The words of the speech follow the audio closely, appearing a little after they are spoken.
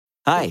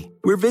Hi,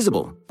 we're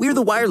Visible. We're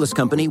the wireless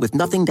company with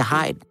nothing to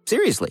hide.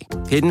 Seriously.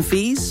 Hidden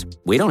fees?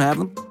 We don't have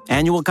them.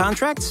 Annual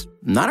contracts?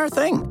 Not our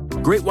thing.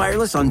 Great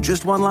wireless on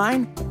just one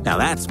line? Now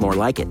that's more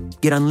like it.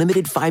 Get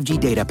unlimited 5G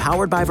data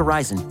powered by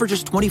Verizon for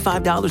just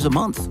 $25 a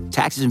month.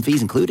 Taxes and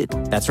fees included.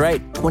 That's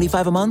right,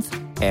 $25 a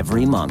month,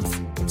 every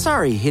month.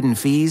 Sorry, hidden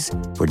fees.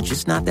 We're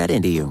just not that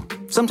into you.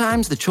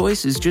 Sometimes the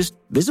choice is just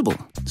Visible.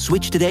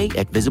 Switch today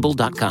at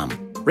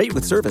Visible.com. Rate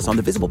with service on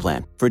the Visible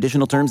plan. For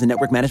additional terms and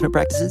network management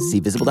practices, see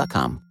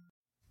Visible.com.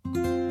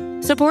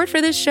 Support for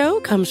this show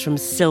comes from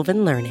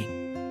Sylvan Learning.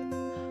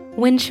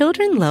 When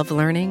children love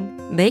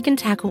learning, they can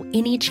tackle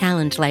any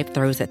challenge life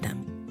throws at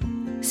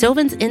them.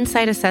 Sylvan's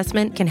Insight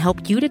Assessment can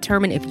help you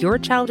determine if your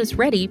child is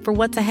ready for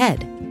what's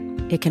ahead.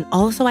 It can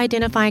also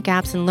identify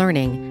gaps in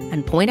learning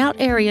and point out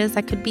areas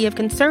that could be of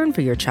concern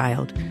for your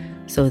child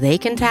so they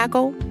can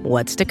tackle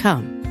what's to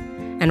come.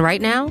 And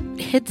right now,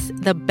 it's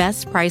the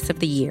best price of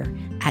the year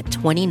at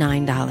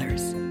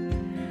 $29.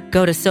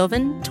 Go to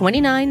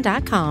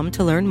sylvan29.com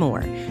to learn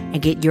more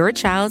and get your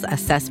child's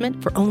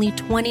assessment for only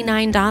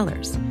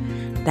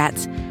 $29.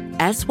 That's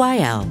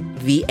SYLVAN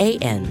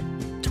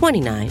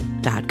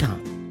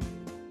 29.com.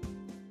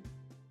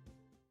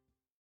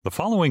 The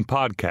following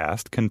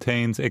podcast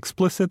contains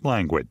explicit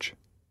language.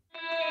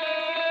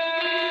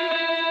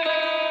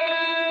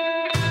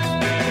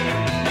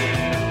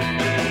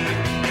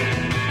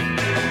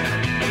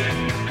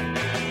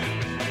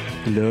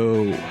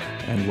 Hello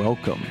and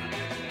welcome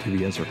to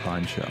the Ezra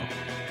Klein Show.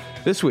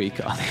 This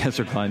week on the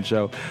Ezra Klein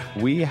Show,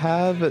 we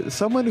have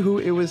someone who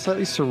it was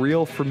slightly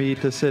surreal for me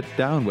to sit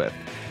down with.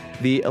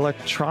 The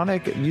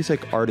electronic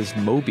music artist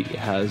Moby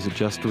has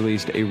just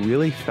released a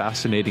really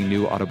fascinating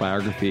new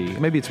autobiography.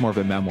 Maybe it's more of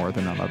a memoir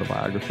than an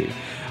autobiography,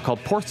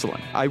 called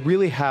Porcelain. I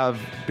really have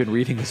been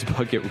reading this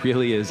book. It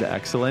really is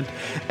excellent.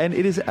 And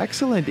it is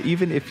excellent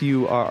even if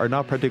you are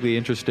not particularly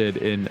interested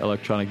in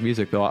electronic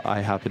music, though I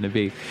happen to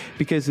be,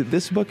 because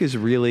this book is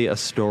really a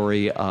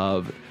story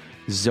of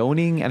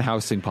zoning and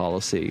housing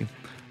policy,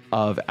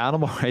 of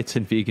animal rights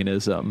and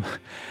veganism,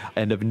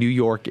 and of New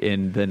York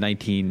in the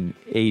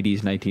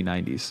 1980s,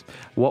 1990s.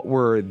 What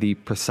were the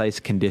precise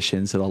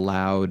conditions that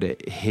allowed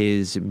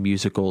his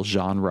musical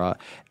genre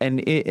and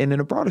in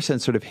a broader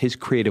sense, sort of his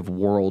creative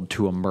world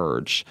to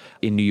emerge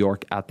in New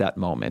York at that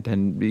moment?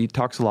 And he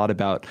talks a lot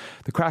about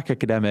the crack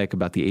epidemic,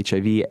 about the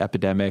HIV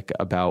epidemic,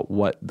 about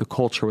what the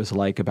culture was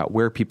like, about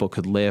where people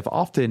could live,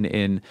 often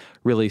in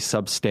really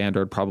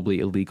substandard, probably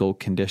illegal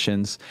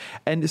conditions.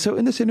 And so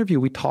in this interview,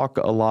 we talk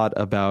a lot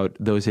about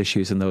those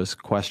issues and those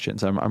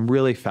questions. I'm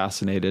really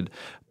fascinated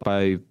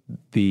by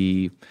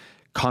the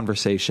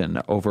conversation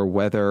over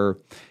whether,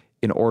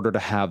 in order to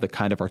have the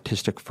kind of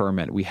artistic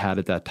ferment we had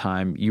at that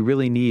time, you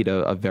really need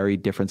a very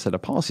different set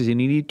of policies,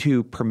 and you need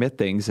to permit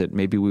things that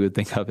maybe we would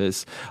think of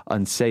as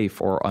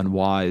unsafe or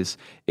unwise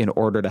in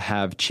order to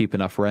have cheap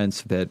enough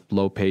rents that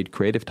low-paid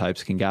creative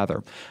types can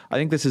gather. I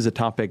think this is a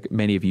topic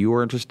many of you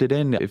are interested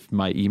in, if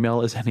my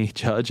email is any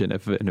judge and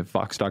if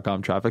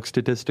Vox.com traffic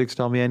statistics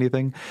tell me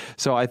anything.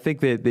 So I think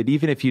that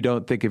even if you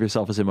don't think of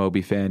yourself as a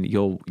Moby fan,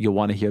 you'll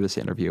want to hear this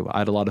interview. I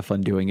had a lot of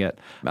fun doing it,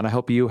 and I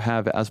hope you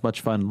have as much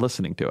fun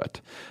listening to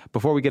it.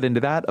 Before we get into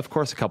that, of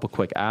course, a couple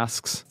quick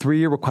asks.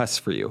 3 requests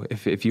for you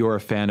if you are a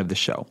fan of the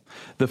show.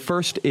 The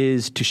first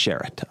is to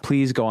share it.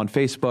 Please go on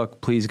Facebook.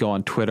 Please go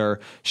on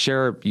Twitter.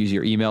 Use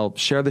your email.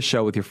 Share the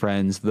show with your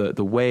friends.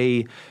 The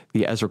way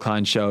the Ezra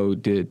Klein Show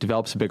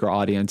develops a bigger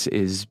audience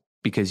is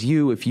because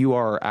if you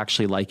are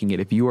actually liking it,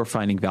 if you are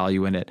finding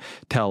value in it,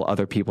 tell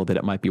other people that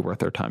it might be worth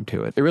their time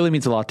to it. It really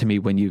means a lot to me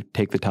when you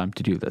take the time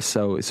to do this.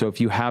 So if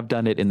you have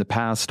done it in the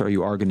past or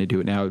you are going to do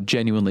it now,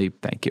 genuinely,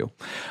 thank you.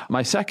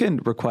 My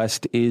second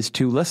request is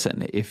to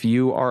listen. If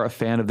you are a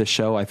fan of the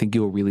show, I think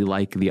you will really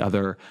like the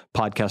other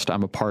podcast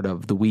I'm a part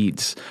of, The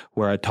Weeds,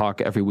 where I talk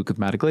every week with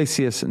Matt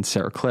Iglesias and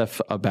Sarah Cliff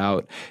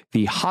about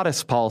the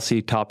hottest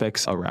policy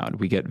topics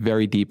around. We get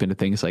very deep into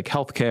things like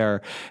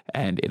healthcare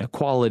and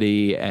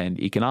inequality and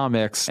economics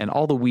and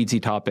all the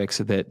weedsy topics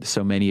that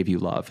so many of you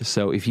love.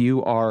 So if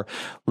you are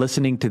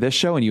listening to this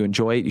show and you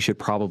enjoy it, you should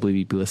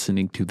probably be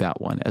listening to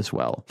that one as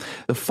well.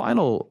 The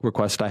final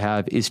request I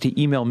have is to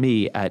email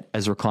me at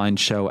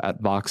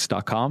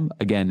EzraKleinShow@Vox.com.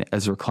 Again,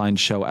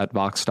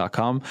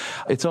 EzraKleinShow@Vox.com.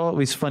 It's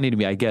always funny to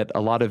me. I get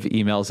a lot of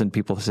emails and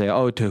people say,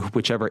 to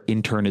whichever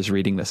intern is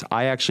reading this.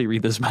 I actually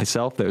read this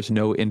myself. There's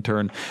no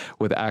intern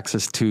with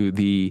access to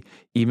the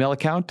email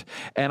account.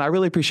 And I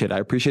really appreciate it. I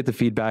appreciate the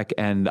feedback,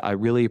 and I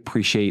really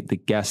appreciate the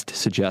guest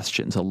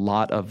suggestions. A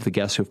lot of the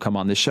guests who have come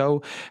on the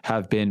show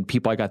have been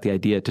people I got the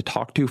idea to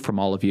talk to from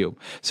all of you.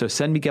 So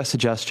send me guest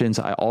suggestions.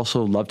 I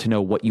also love to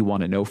know what you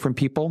want to know from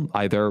people.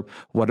 Either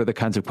what are the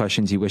kinds of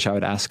questions you wish I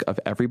would ask of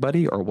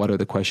everybody, or what are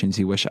the questions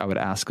you wish I would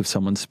ask of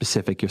someone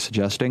specific you're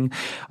suggesting.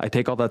 I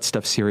take all that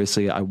stuff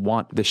seriously. I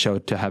want the show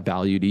to have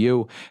value to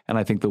you. And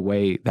I think the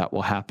way that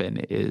will happen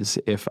is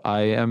if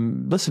I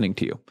am listening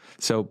to you.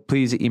 So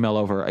please email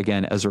over,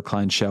 again,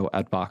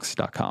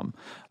 EzraKleinShow@Vox.com.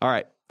 All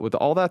right. With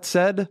all that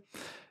said,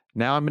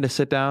 now I'm going to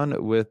sit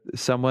down with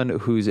someone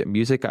whose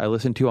music I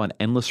listened to on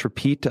endless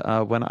repeat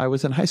when I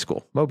was in high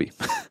school, Moby.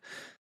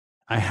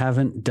 I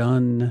haven't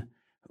done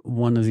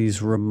one of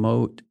these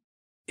remote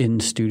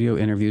in-studio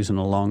interviews in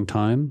a long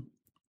time.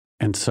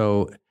 And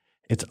so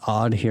it's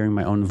odd hearing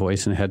my own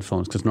voice in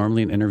headphones, because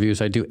normally in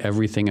interviews, I do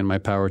everything in my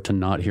power to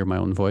not hear my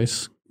own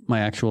voice,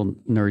 my actual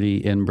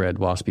nerdy, inbred,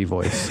 waspy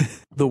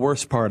voice. The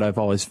worst part I've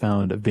always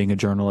found of being a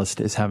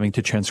journalist is having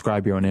to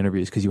transcribe your own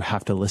interviews, because you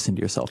have to listen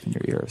to yourself in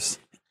your ears.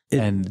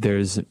 And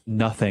there's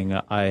nothing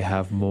I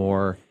have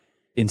more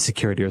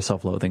insecurity or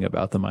self-loathing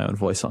about than my own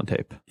voice on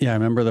tape. Yeah, I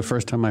remember the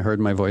first time I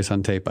heard my voice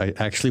on tape, I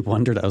actually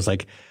wondered, I was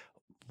like,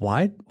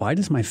 why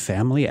does my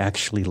family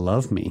actually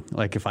love me?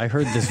 Like, if I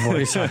heard this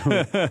voice, I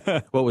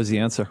would... What was the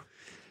answer?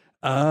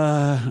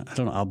 I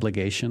don't know,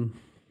 obligation.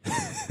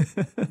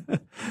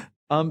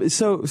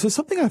 So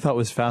something I thought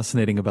was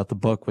fascinating about the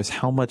book was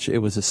how much it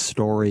was a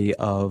story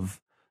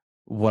of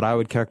what I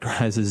would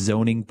characterize as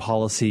zoning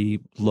policy,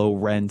 low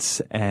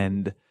rents,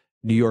 and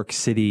New York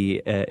City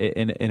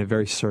in a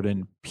very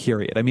certain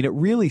period. I mean, it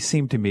really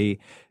seemed to me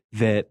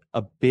that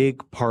a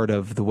big part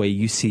of the way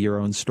you see your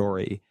own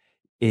story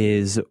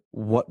is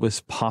what was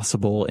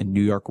possible in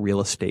New York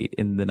real estate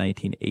in the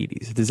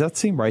 1980s. Does that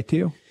seem right to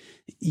you?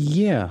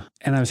 Yeah.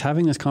 And I was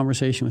having this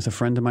conversation with a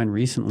friend of mine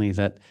recently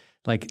that,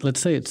 like,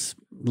 let's say it's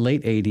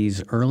late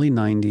 80s, early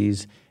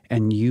 90s,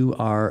 and you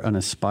are an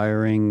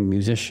aspiring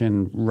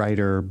musician,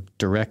 writer,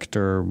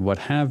 director, what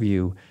have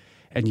you,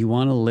 and you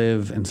want to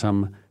live in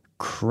some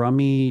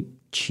crummy,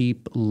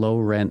 cheap,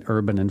 low-rent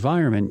urban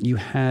environment, you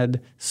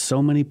had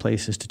so many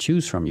places to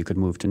choose from. You could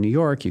move to New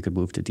York, you could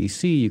move to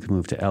D.C., you could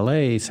move to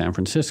L.A., San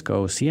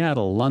Francisco,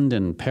 Seattle,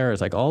 London,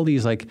 Paris, like all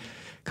these like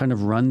kind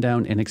of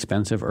rundown,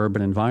 inexpensive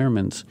urban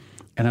environments.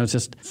 And I was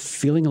just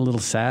feeling a little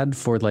sad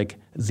for like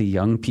the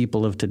young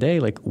people of today.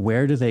 Like,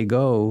 where do they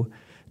go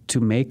to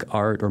make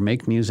art or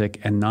make music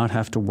and not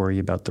have to worry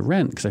about the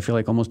rent? Because I feel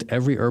like almost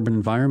every urban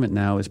environment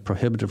now is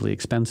prohibitively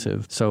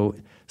expensive. So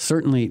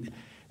certainly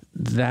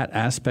that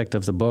aspect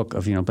of the book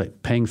of, you know,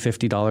 paying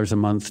 $50 a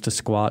month to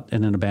squat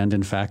in an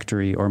abandoned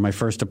factory, or my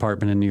first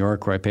apartment in New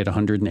York where I paid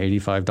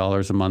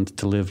 $185 a month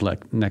to live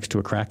next to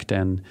a crack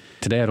den.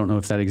 Today, I don't know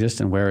if that exists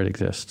and where it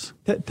exists.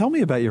 Tell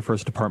me about your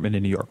first apartment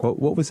in New York.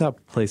 What was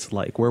that place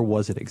like? Where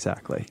was it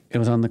exactly? It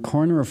was on the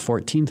corner of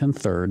 14th and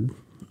 3rd,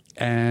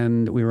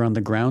 and we were on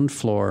the ground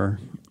floor.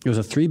 It was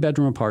a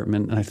 3-bedroom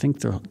apartment, and I think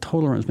the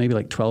total rent was maybe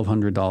like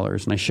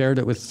 $1,200, and I shared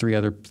it with three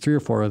or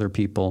four other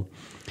people.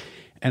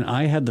 And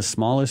I had the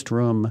smallest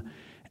room,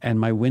 and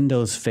my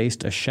windows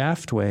faced a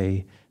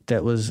shaftway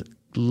that was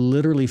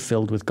literally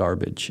filled with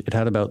garbage. It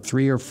had about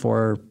 3 or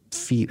 4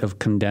 feet of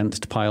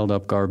condensed, piled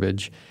up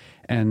garbage.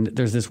 And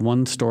there's this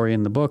one story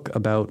in the book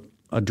about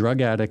a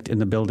drug addict in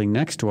the building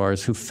next to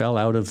ours who fell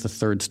out of the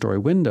 3rd-story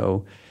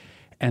window,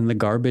 and the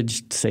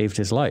garbage saved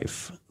his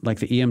life. Like,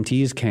 the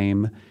EMTs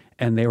came,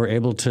 and they were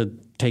able to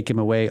take him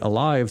away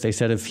alive. They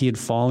said if he had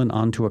fallen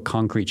onto a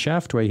concrete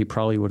shaftway, he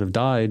probably would have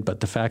died. But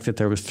the fact that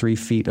there was 3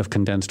 feet of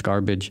condensed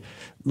garbage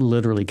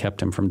literally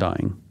kept him from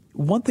dying.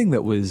 One thing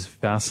that was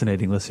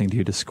fascinating listening to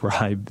you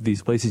describe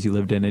these places you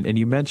lived in, and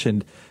you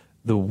mentioned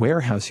the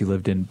warehouse you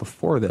lived in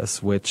before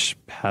this, which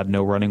had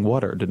no running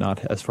water, did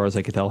not, as far as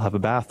I could tell, have a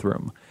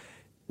bathroom,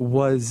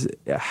 was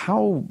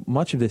how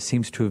much of this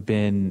seems to have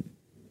been,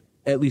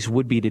 at least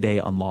would be today,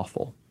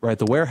 unlawful. Right,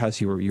 the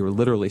warehouse you were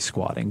literally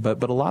squatting,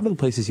 but a lot of the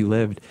places you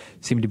lived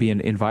seemed to be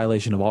in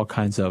violation of all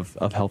kinds of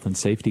health and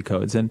safety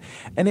codes, and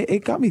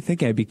it got me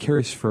thinking. I'd be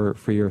curious for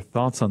your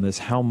thoughts on this.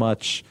 How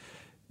much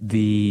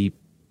the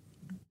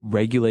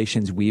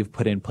regulations we've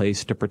put in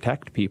place to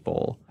protect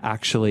people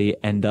actually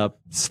end up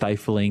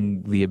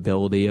stifling the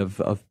ability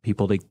of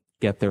people to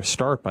get their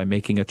start by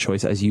making a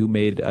choice, as you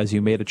made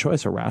a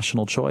choice, a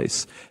rational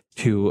choice,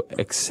 to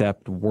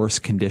accept worse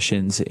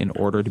conditions in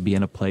order to be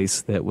in a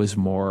place that was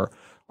more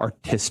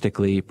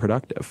artistically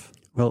productive.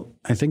 Well,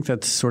 I think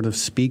that sort of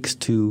speaks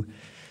to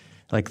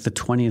like the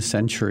 20th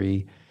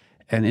century.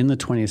 And in the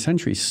 20th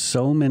century,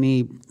 so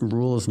many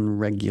rules and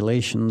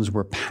regulations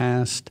were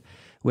passed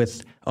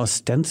with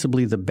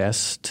ostensibly the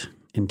best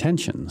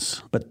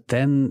intentions. But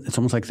then it's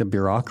almost like the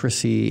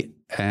bureaucracy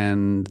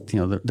and,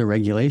 you know, the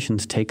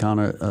regulations take on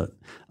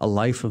a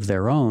life of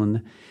their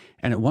own.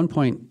 And at one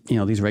point, you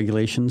know, these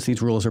regulations,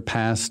 these rules are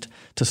passed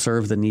to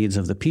serve the needs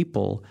of the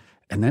people.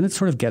 And then it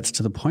sort of gets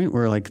to the point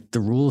where like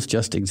the rules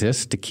just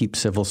exist to keep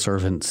civil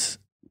servants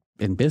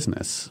in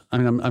business. I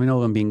mean, I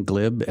know I'm being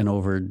glib and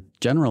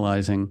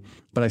overgeneralizing,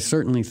 but I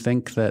certainly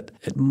think that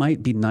it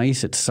might be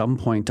nice at some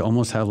point to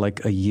almost have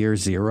like a year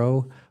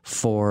zero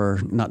for,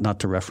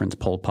 not to reference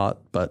Pol Pot,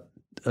 but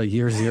a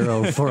year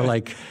zero for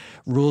like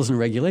rules and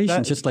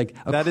regulations, just like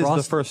across. That is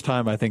the first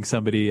time I think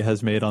somebody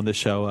has made on the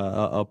show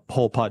a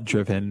Pol Pot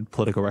driven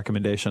political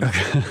recommendation.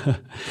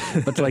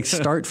 But to like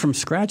start from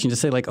scratch and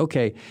just say like,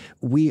 okay,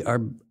 we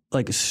are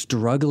like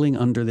struggling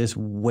under this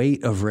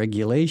weight of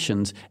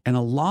regulations, and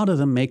a lot of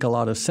them make a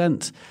lot of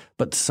sense,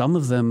 but some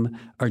of them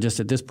are just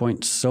at this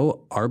point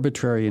so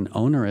arbitrary and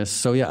onerous.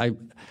 So yeah,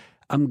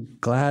 I'm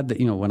glad that,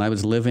 you know, when I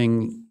was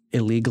living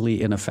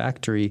illegally in a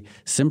factory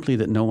simply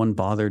that no one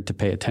bothered to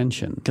pay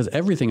attention because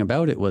everything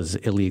about it was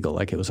illegal.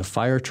 Like it was a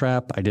fire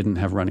trap. I didn't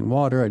have running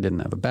water. I didn't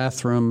have a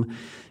bathroom.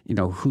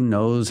 Who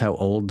knows how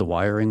old the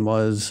wiring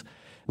was.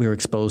 We were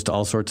exposed to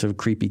all sorts of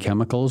creepy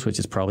chemicals, which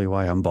is probably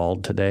why I'm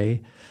bald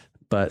today.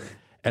 But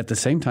at the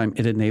same time,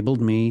 it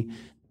enabled me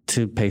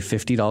to pay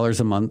 $50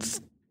 a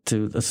month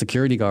to a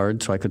security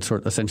guard so I could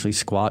essentially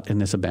squat in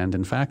this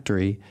abandoned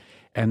factory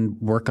and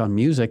work on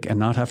music and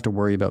not have to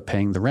worry about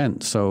paying the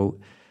rent. So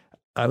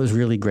I was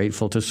really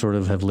grateful to sort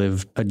of have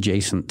lived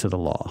adjacent to the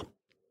law.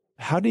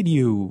 How did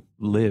you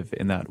live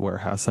in that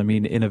warehouse? I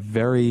mean, in a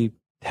very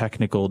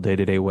technical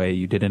day-to-day way,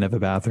 you didn't have a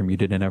bathroom, you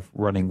didn't have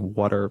running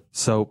water.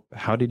 So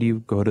how did you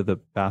go to the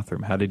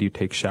bathroom? How did you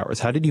take showers?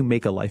 How did you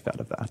make a life out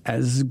of that?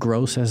 As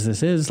gross as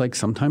this is, like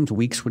sometimes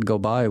weeks would go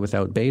by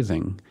without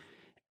bathing.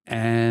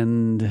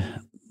 And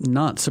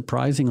not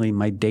surprisingly,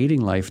 my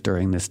dating life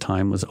during this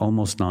time was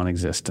almost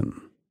non-existent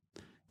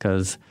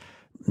because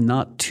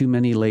not too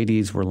many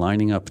ladies were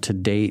lining up to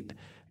date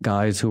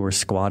guys who were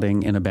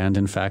squatting in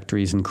abandoned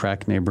factories in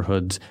crack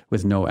neighborhoods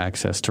with no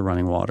access to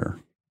running water.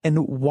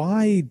 And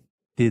why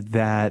did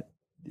that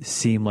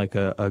seem like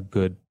a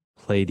good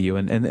play to you?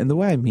 And the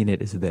way I mean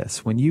it is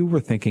this. When you were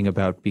thinking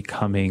about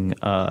becoming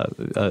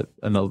a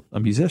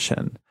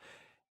musician,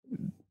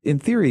 in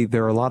theory,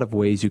 there are a lot of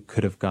ways you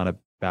could have gone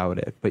about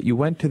it. But you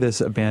went to this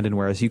abandoned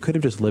warehouse. You could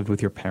have just lived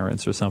with your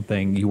parents or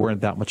something. You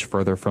weren't that much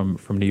further from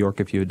New York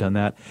if you had done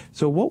that.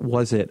 So what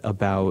was it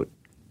about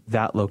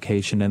that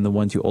location and the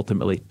ones you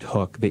ultimately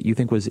took that you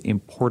think was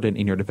important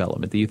in your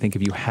development, that you think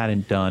if you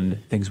hadn't done,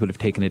 things would have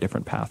taken a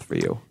different path for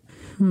you?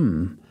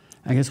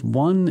 I guess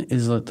one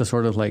is the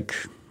sort of like,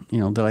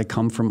 that I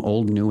come from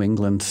old New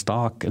England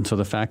stock. And so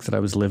the fact that I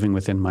was living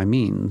within my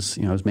means,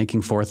 I was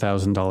making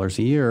 $4,000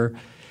 a year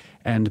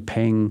and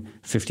paying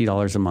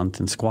 $50 a month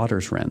in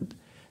squatter's rent.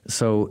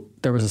 So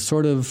there was a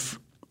sort of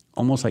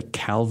almost like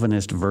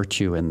Calvinist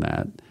virtue in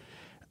that.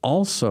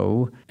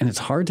 Also, and it's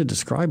hard to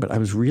describe it, I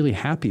was really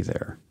happy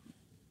there.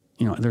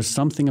 There's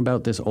something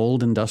about this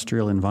old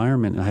industrial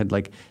environment. I had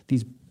like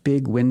these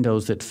big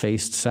windows that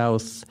faced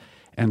south.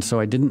 And so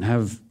I didn't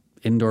have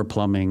indoor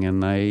plumbing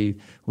and I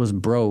was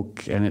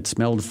broke and it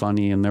smelled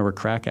funny and there were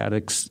crack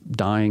addicts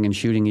dying and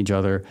shooting each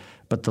other.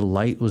 But the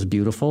light was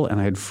beautiful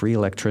and I had free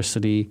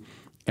electricity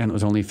and it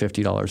was only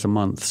 $50 a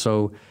month.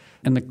 So,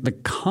 and the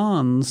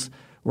cons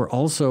were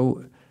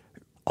also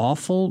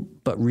awful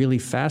but really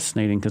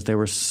fascinating because they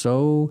were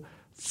so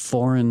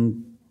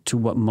foreign to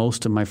what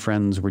most of my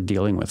friends were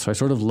dealing with. So I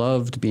sort of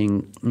loved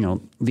being,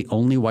 the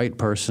only white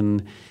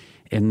person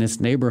in this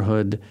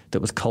neighborhood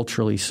that was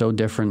culturally so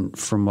different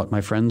from what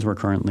my friends were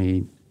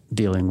currently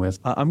dealing with.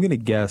 I'm going to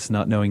guess,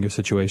 not knowing your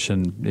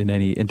situation in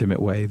any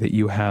intimate way, that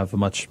you have a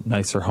much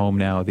nicer home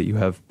now, that you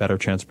have better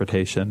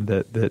transportation,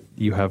 that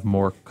you have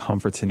more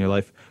comforts in your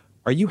life.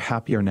 Are you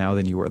happier now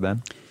than you were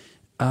then?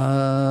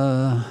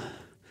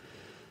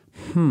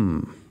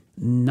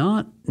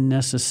 Not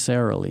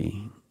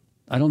necessarily.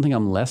 I don't think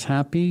I'm less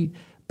happy,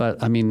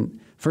 but I mean,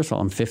 first of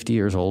all, I'm 50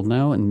 years old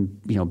now, and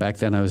back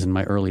then I was in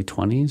my early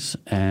 20s,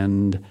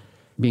 and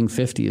being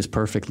 50 is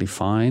perfectly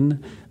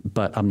fine,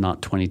 but I'm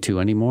not 22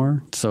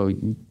 anymore. So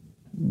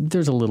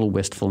there's a little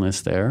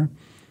wistfulness there.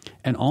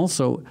 And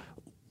also,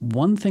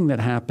 one thing that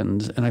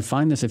happens, and I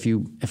find this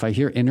if I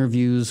hear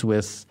interviews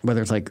with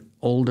whether it's like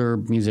older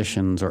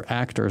musicians or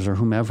actors or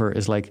whomever,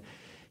 is like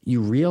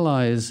you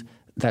realize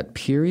that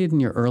period in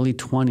your early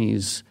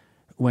 20s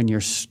when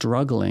you're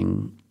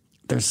struggling,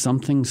 there's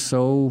something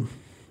so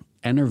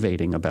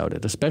enervating about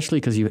it, especially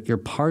because you're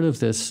part of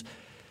this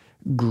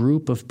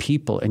group of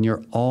people and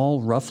you're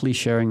all roughly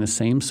sharing the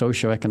same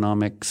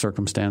socioeconomic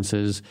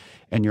circumstances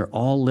and you're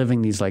all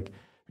living these like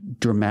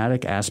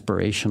dramatic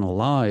aspirational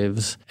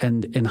lives.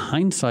 And in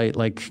hindsight,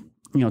 like,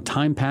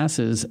 time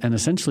passes and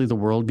essentially the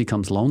world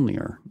becomes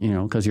lonelier,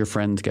 because your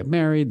friends get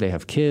married, they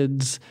have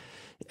kids,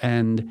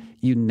 and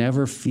you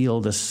never feel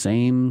the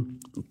same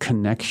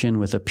connection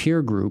with a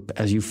peer group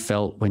as you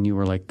felt when you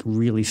were like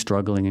really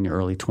struggling in your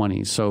early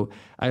 20s. So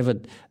I have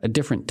a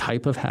different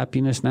type of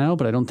happiness now,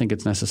 but I don't think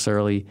it's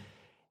necessarily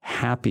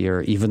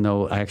happier, even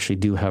though I actually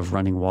do have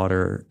running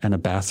water and a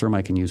bathroom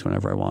I can use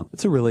whenever I want.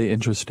 That's a really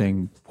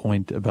interesting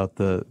point about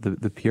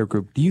the peer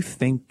group. Do you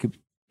think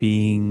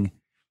being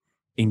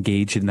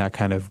engaged in that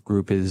kind of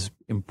group is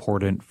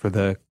important for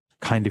the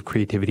kind of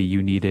creativity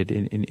you needed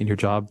in your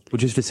job?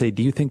 Which is to say,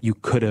 do you think you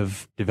could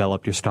have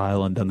developed your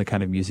style and done the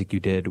kind of music you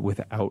did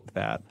without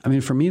that? I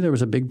mean, for me, there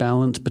was a big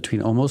balance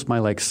between almost my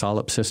like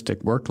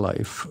solipsistic work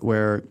life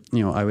where,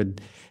 I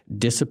would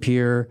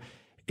disappear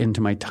into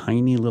my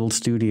tiny little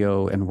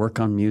studio and work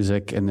on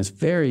music in this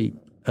very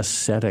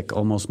ascetic,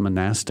 almost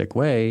monastic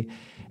way.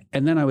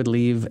 And then I would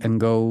leave and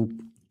go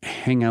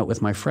hang out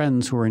with my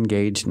friends who were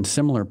engaged in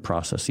similar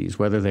processes,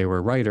 whether they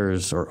were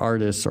writers or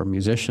artists or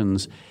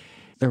musicians.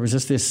 There was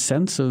just this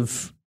sense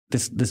of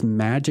this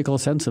magical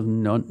sense of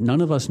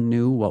none of us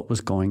knew what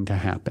was going to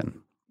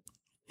happen,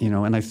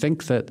 and I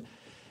think that,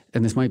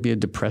 and this might be a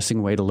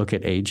depressing way to look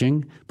at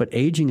aging, but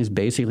aging is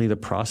basically the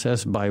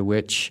process by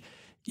which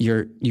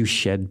you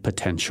shed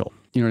potential.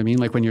 You know what I mean?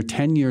 Like when you're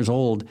 10 years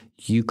old,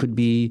 you could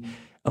be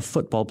a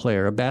football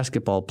player, a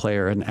basketball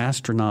player, an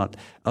astronaut,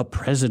 a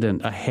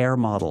president, a hair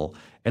model.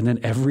 And then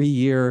every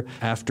year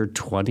after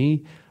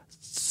 20,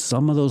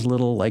 some of those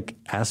little like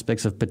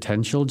aspects of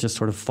potential just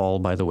sort of fall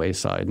by the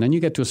wayside. And then you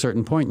get to a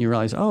certain point and you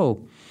realize,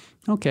 oh,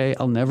 okay,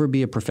 I'll never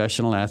be a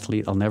professional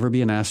athlete. I'll never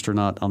be an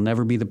astronaut. I'll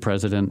never be the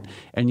president.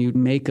 And you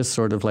make a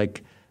sort of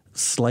like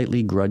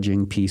slightly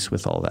grudging peace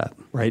with all that.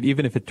 Right.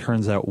 Even if it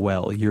turns out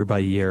well, year by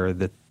year,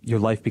 that your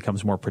life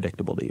becomes more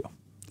predictable to you.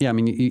 Yeah. I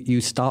mean,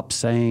 you stop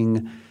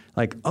saying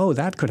like, oh,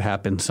 that could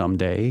happen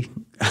someday.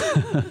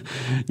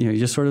 You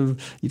just sort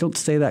of, you don't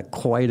say that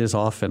quite as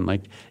often.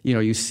 Like,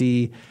 you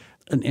see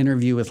an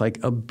interview with like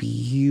a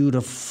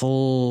beautiful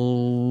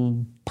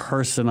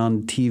person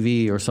on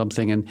TV or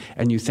something,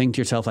 and you think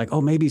to yourself like, oh,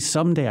 maybe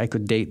someday I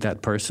could date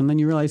that person. Then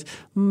you realize,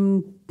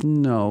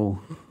 no,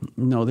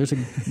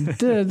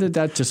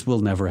 that just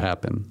will never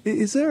happen.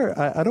 Is there,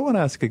 I don't want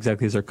to ask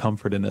exactly, is there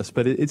comfort in this,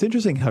 but it's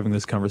interesting having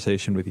this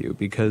conversation with you,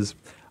 because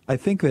I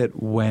think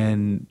that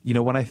when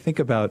I think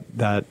about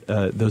that,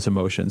 those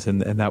emotions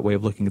and that way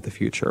of looking at the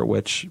future,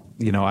 which,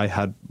 I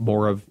had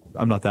more of,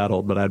 I'm not that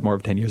old, but I had more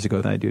of 10 years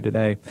ago than I do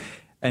today.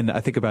 And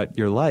I think about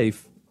your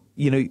life,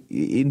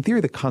 in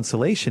theory, the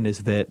consolation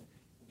is that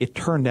it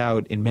turned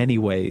out in many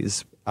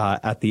ways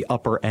at the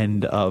upper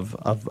end of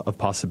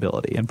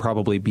possibility, and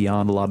probably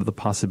beyond a lot of the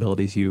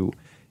possibilities you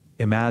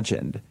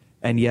imagined.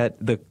 And yet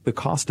the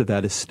cost of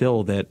that is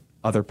still that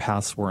other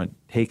paths weren't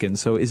taken.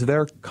 So is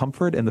there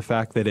comfort in the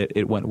fact that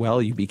it went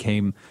well? You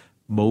became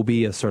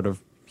Moby, a sort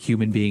of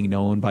human being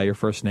known by your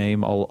first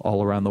name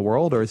all around the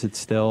world? Or is it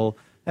still,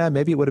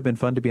 maybe it would have been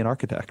fun to be an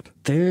architect?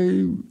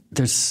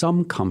 There's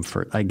some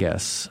comfort, I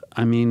guess.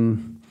 I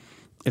mean,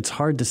 it's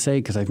hard to say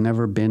because I've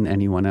never been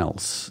anyone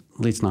else,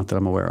 at least not that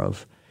I'm aware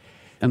of.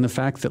 And the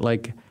fact that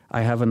like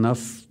I have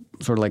enough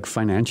sort of like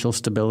financial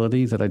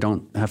stability that I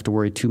don't have to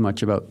worry too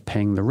much about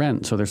paying the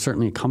rent. So there's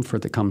certainly a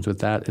comfort that comes with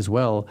that as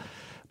well.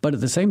 But at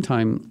the same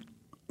time,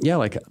 yeah,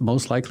 like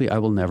most likely I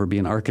will never be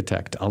an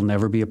architect. I'll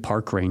never be a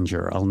park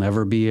ranger. I'll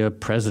never be a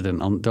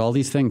president. I'll do all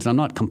these things. And I'm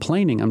not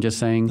complaining. I'm just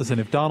saying. Listen,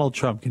 if Donald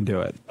Trump can do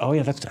it. Oh,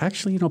 yeah, that's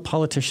actually,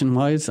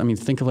 politician-wise, I mean,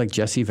 think of like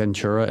Jesse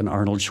Ventura and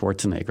Arnold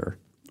Schwarzenegger.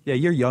 Yeah,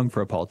 you're young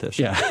for a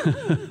politician.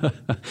 Yeah.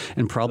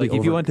 And probably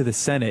if you went to the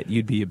Senate,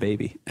 you'd be a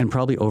baby. And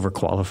probably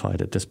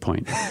overqualified at this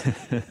point.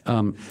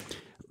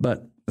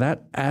 But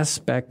that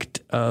aspect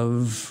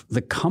of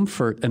the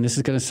comfort, and this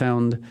is going to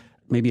sound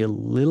maybe a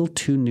little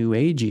too new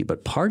agey,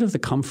 but part of the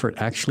comfort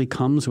actually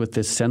comes with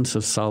this sense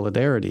of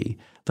solidarity.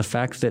 The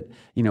fact that,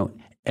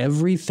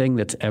 everything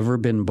that's ever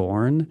been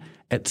born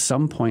at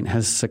some point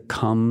has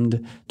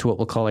succumbed to what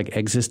we'll call like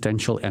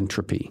existential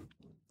entropy.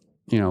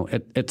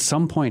 At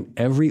some point,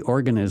 every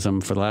organism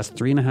for the last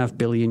 3.5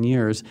 billion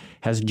years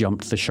has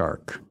jumped the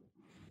shark.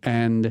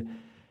 And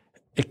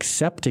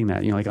accepting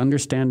that, like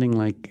understanding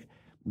like,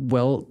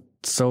 well,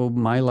 so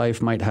my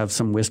life might have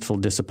some wistful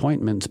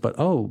disappointments, but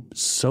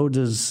so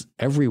does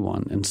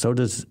everyone and so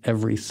does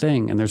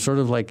everything. And there's sort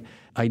of like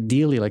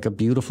ideally like a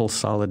beautiful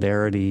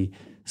solidarity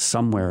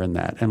somewhere in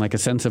that, and like a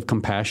sense of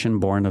compassion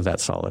born of that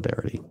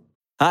solidarity.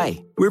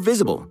 Hi, we're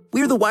Visible.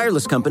 We're the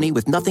wireless company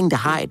with nothing to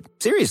hide.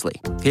 Seriously.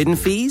 Hidden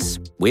fees?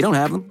 We don't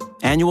have them.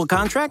 Annual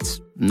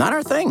contracts? Not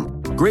our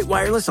thing. Great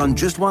wireless on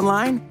just one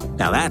line?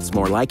 Now that's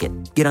more like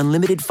it. Get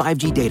unlimited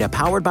 5G data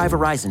powered by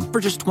Verizon for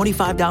just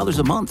 $25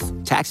 a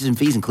month. Taxes and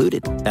fees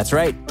included. That's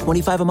right,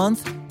 $25 a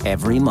month,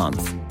 every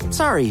month.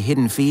 Sorry,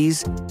 hidden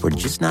fees. We're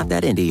just not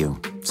that into you.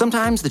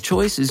 Sometimes the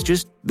choice is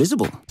just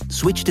Visible.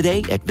 Switch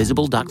today at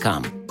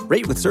Visible.com.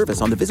 Rate with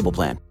service on the Visible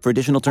plan. For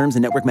additional terms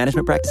and network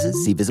management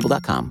practices, see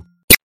Visible.com.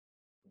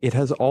 It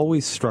has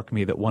always struck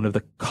me that one of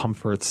the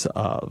comforts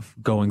of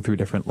going through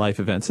different life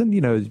events and,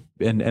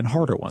 and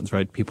harder ones,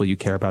 right? People you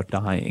care about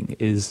dying,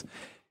 is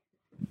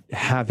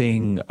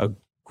having a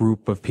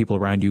group of people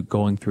around you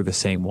going through the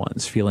same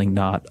ones, feeling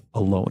not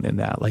alone in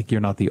that. Like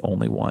you're not the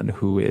only one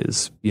who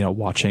is,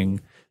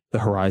 watching the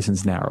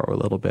horizons narrow a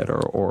little bit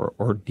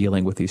or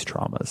dealing with these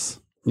traumas.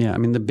 Yeah. I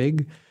mean, the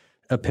big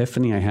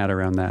epiphany I had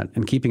around that,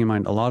 and keeping in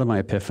mind a lot of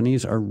my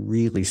epiphanies are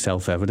really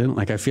self-evident.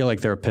 Like I feel like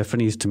they're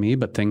epiphanies to me,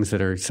 but things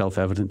that are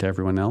self-evident to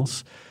everyone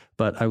else.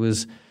 But I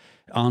was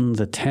on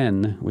the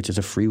 10, which is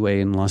a freeway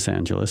in Los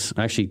Angeles,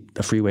 actually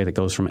a freeway that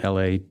goes from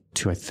LA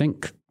to, I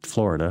think,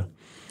 Florida.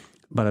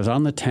 But I was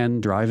on the 10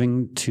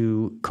 driving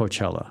to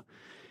Coachella,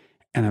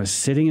 and I was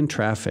sitting in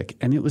traffic,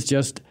 and it was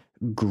just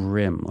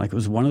grim. Like it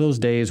was one of those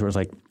days where it was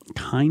like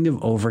kind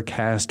of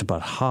overcast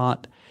but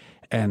hot,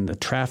 and the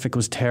traffic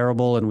was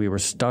terrible, and we were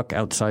stuck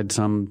outside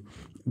some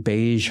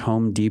beige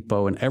Home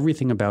Depot, and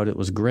everything about it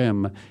was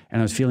grim, and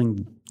I was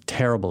feeling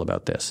terrible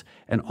about this.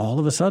 And all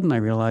of a sudden I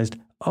realized,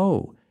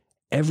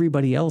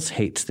 everybody else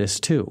hates this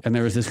too. And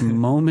there was this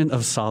moment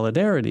of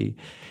solidarity.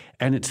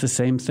 And it's the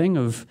same thing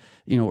of,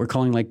 we're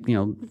calling like,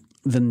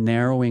 the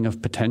narrowing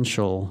of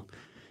potential.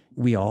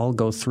 We all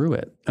go through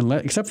it,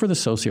 except for the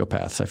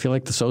sociopaths. I feel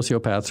like the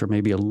sociopaths are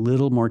maybe a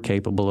little more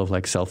capable of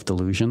like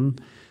self-delusion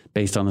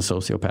based on the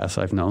sociopaths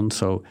I've known.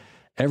 So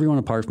everyone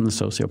apart from the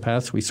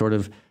sociopaths, we sort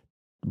of,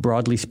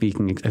 broadly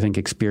speaking, I think,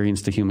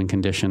 experience the human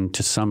condition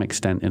to some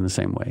extent in the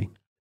same way.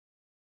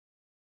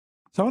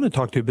 So I want to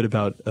talk to you a bit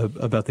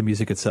about the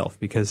music itself,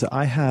 because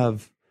I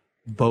have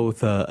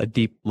both a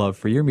deep love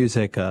for your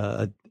music,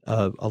 a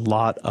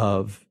lot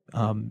of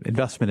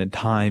investment and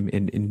time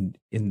in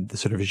the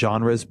sort of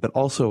genres, but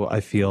also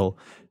I feel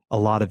a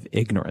lot of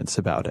ignorance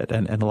about it,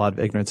 and a lot of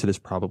ignorance that is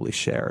probably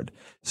shared.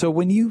 So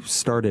when you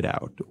started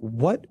out,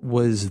 what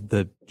was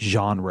the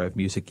genre of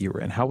music you were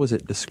in? How was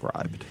it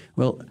described?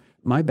 Well,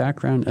 my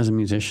background as a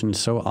musician is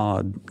so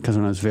odd, because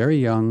when I was very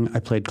young, I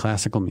played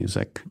classical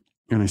music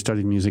and I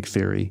studied music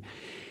theory.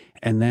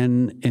 And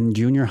then in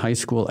junior high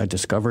school, I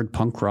discovered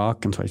punk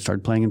rock, and so I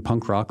started playing in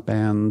punk rock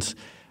bands.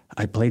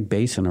 I played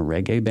bass in a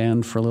reggae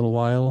band for a little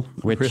while,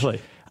 which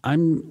really?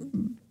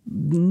 I'm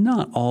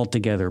not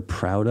altogether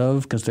proud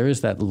of, because there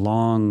is that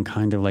long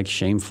kind of like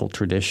shameful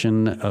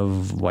tradition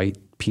of white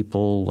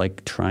people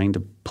like trying to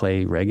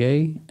play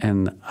reggae,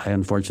 and I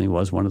unfortunately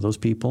was one of those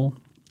people,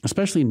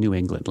 especially in New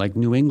England. Like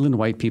New England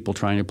white people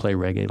trying to play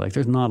reggae, like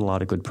there's not a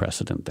lot of good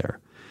precedent there.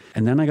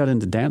 And then I got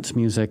into dance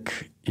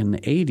music in the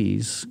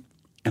 80s,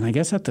 and I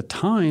guess at the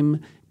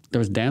time there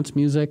was dance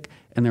music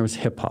and there was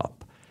hip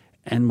hop.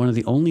 And one of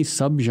the only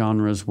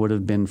subgenres would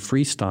have been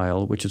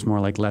freestyle, which is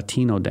more like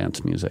Latino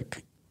dance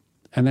music.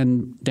 And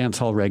then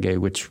dancehall reggae,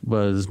 which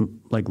was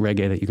like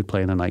reggae that you could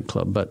play in a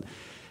nightclub. But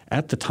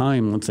at the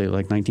time, let's say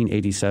like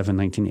 1987,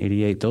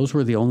 1988, those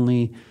were the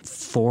only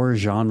 4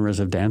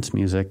 genres of dance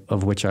music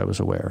of which I was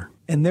aware.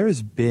 And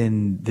there's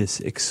been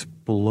this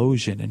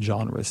explosion in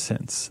genres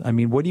since. I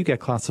mean, what do you get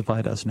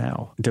classified as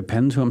now?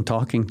 Depends who I'm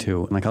talking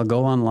to. Like I'll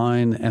go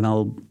online and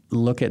I'll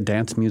look at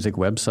dance music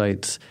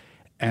websites,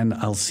 and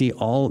I'll see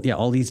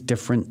all these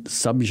different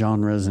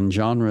subgenres and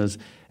genres.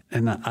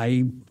 And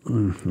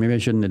maybe I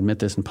shouldn't admit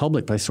this in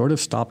public, but I sort of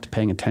stopped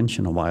paying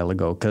attention a while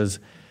ago, because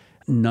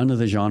none of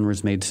the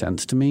genres made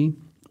sense to me,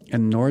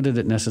 and nor did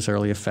it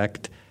necessarily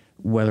affect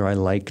whether I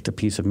liked a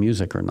piece of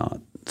music or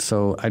not.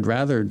 So I'd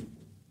rather,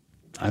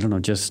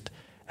 just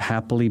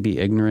happily be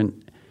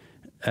ignorant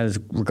as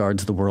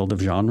regards the world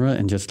of genre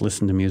and just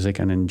listen to music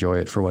and enjoy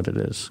it for what it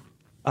is.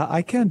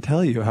 I can't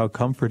tell you how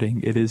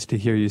comforting it is to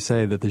hear you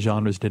say that the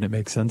genres didn't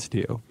make sense to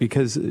you,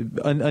 because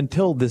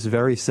until this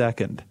very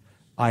second,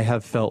 I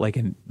have felt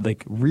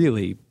like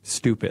really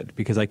stupid,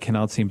 because I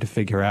cannot seem to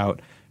figure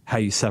out how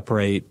you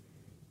separate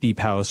deep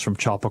house from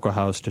tropical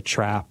house to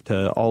trap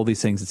to all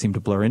these things that seem to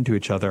blur into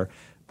each other.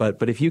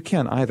 But if you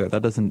can't either,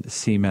 that doesn't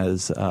seem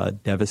as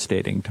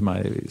devastating to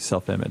my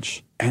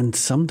self-image. And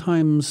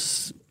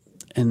sometimes,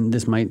 and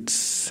this might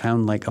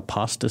sound like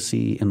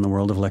apostasy in the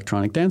world of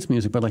electronic dance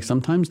music, but like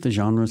sometimes the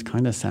genres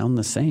kind of sound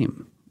the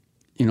same.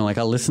 You know, like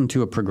I'll listen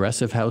to a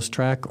progressive house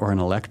track or an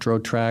electro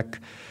track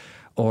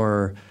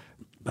or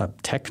a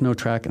techno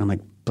track, and I'm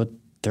like, but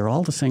they're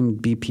all the same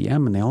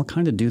BPM and they all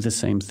kind of do the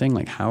same thing.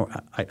 Like how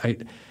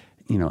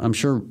I'm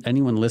sure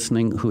anyone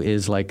listening who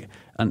is like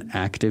an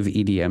active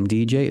EDM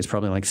DJ is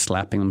probably like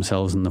slapping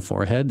themselves in the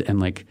forehead and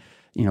like,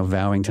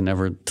 vowing to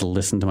never to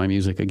listen to my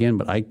music again.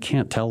 But I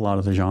can't tell a lot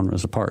of the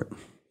genres apart.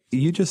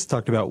 You just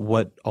talked about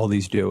what all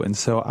these do. And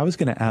so I was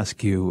going to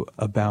ask you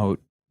about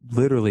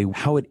literally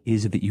how it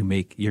is that you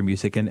make your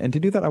music. And to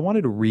do that, I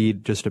wanted to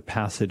read just a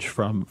passage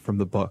from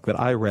the book that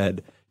I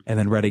read and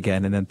then read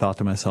again, and then thought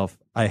to myself,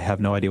 I have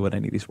no idea what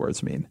any of these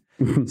words mean.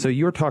 So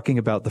you were talking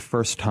about the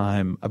first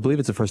time, I believe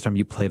it's the first time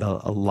you played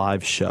a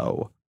live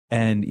show.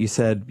 And you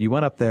said you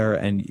went up there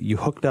and you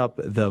hooked up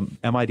the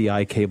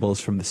MIDI cables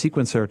from the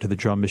sequencer to the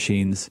drum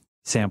machines,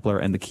 sampler,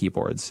 and the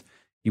keyboards.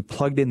 You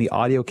plugged in the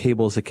audio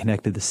cables that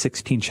connected the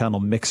 16-channel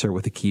mixer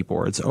with the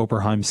keyboards,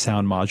 Oberheim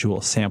sound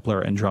module,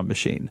 sampler, and drum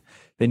machine.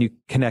 Then you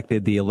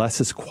connected the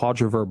Alesis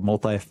Quadraverb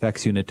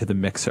multi-effects unit to the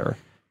mixer.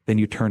 Then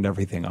you turned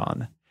everything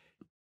on.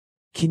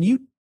 Can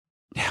you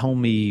tell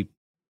me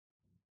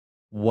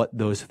what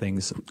those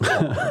things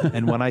are?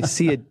 And when I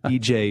see a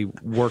DJ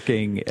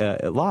working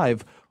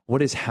live,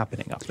 what is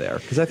happening up there?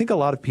 Because I think a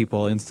lot of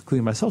people,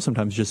 including myself,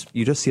 sometimes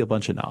you just see a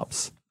bunch of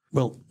knobs.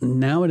 Well,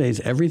 nowadays,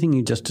 everything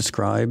you just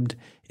described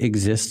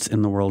exists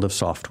in the world of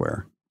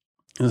software.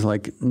 It's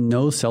like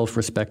no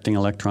self-respecting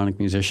electronic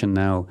musician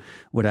now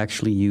would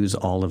actually use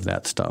all of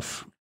that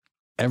stuff.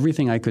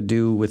 Everything I could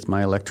do with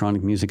my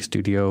electronic music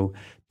studio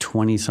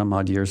 20 some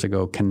odd years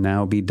ago can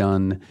now be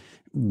done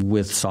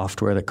with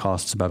software that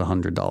costs about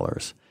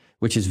 $100,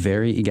 which is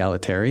very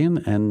egalitarian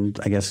and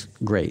I guess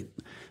great.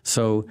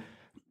 So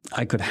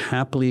I could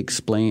happily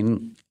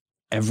explain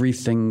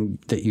everything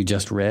that you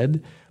just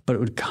read, but it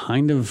would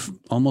kind of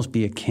almost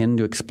be akin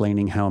to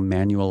explaining how a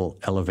manual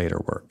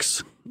elevator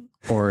works,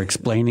 or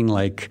explaining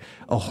like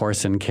a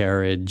horse and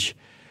carriage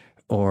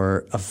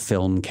or a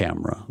film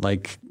camera.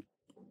 Like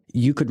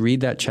you could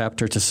read that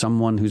chapter to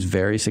someone who's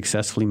very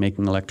successfully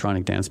making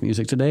electronic dance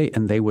music today,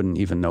 and they wouldn't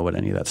even know what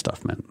any of that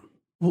stuff meant.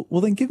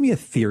 Well, then give me a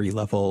theory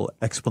level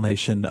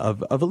explanation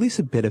of at least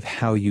a bit of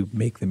how you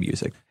make the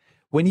music.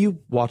 When you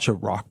watch a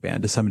rock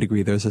band, to some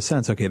degree, there's a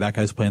sense, okay, that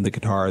guy's playing the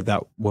guitar,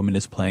 that woman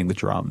is playing the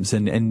drums,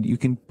 and you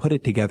can put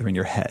it together in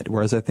your head.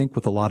 Whereas I think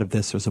with a lot of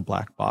this, there's a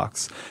black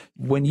box.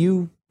 When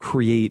you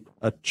create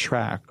a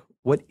track,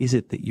 what is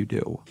it that you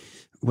do?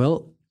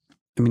 Well,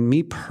 I mean,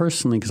 me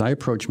personally, because I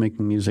approach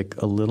making music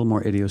a little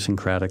more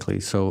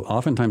idiosyncratically. So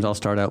oftentimes I'll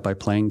start out by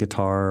playing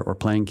guitar or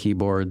playing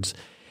keyboards,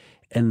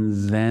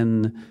 and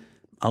then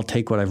I'll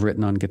take what I've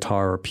written on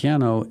guitar or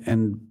piano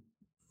and,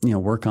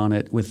 work on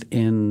it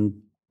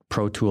within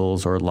Pro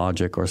Tools or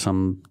Logic or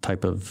some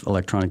type of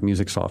electronic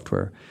music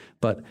software.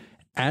 But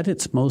at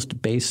its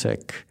most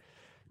basic,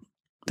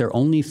 there are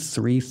only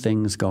three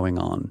things going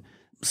on.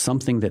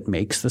 Something that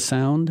makes the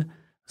sound,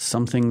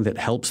 something that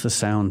helps the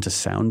sound to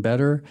sound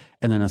better,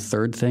 and then a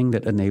third thing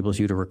that enables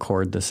you to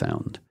record the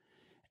sound.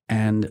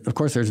 And of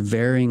course, there's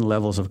varying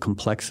levels of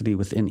complexity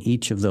within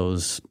each of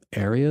those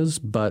areas,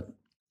 but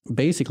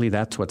basically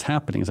that's what's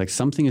happening. It's like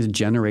something is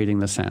generating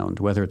the sound,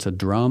 whether it's a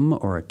drum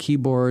or a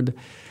keyboard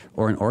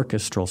or an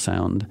orchestral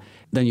sound.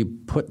 Then you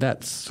put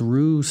that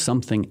through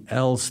something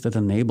else that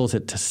enables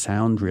it to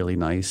sound really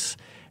nice.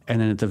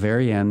 And then at the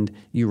very end,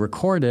 you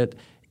record it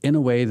in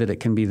a way that it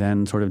can be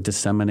then sort of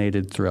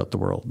disseminated throughout the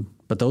world.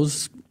 But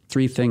those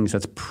three things,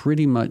 that's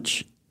pretty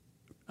much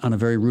on a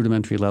very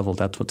rudimentary level,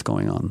 that's what's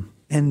going on.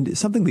 And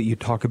something that you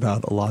talk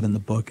about a lot in the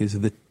book is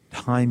the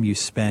time you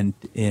spent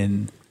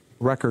in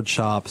record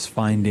shops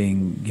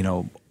finding,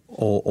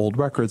 old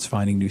records,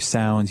 finding new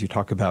sounds. You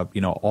talk about,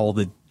 all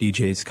the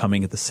DJs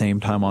coming at the same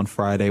time on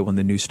Friday when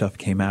the new stuff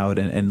came out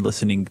and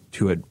listening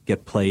to it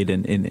get played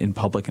in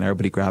public and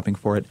everybody grabbing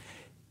for it.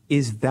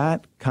 Is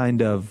that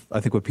kind of,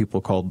 I think what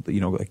people call,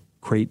 like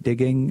crate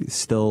digging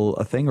still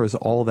a thing, or is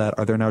all that,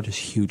 are there now just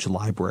huge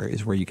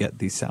libraries where you get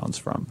these sounds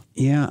from?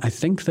 Yeah, I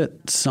think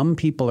that some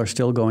people are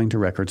still going to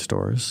record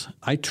stores.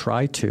 I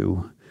try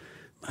to.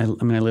 I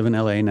live in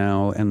LA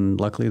now, and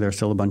luckily there's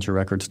still a bunch of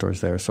record stores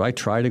there. So I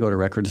try to go to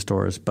record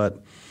stores.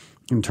 But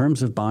in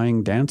terms of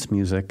buying dance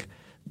music,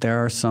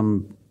 there are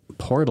some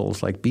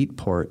portals like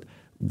Beatport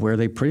where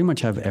they pretty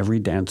much have every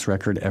dance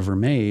record ever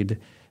made,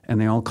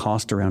 and they all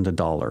cost around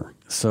 $1.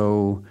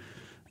 So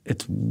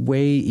it's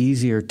way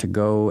easier to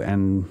go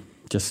and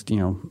just,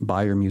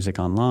 buy your music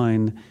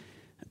online.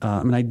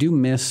 I do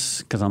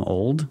miss, because I'm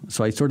old,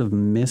 so I sort of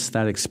miss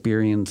that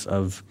experience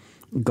of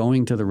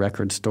going to the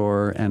record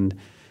store and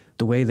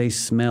the way they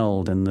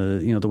smelled and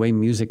the way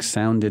music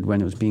sounded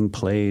when it was being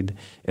played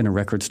in a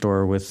record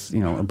store with,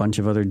 a bunch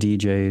of other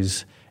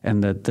DJs,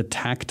 and the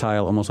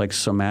tactile, almost like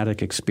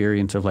somatic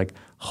experience of like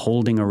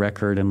holding a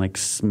record and like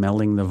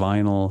smelling the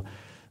vinyl.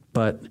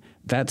 But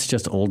that's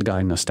just old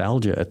guy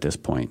nostalgia at this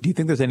point. Do you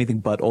think there's anything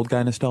but old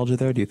guy nostalgia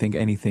there? Do you think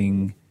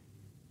anything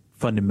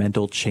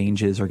fundamental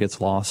changes or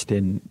gets lost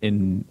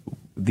in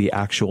the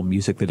actual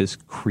music that is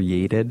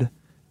created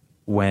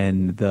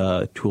when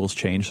the tools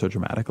change so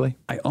dramatically?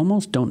 I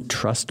almost don't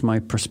trust my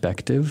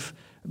perspective,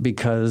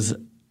 because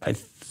I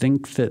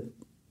think that,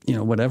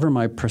 whatever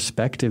my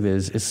perspective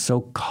is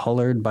so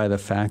colored by the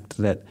fact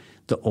that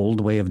the old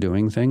way of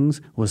doing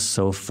things was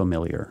so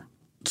familiar.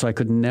 So I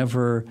could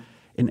never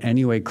in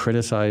any way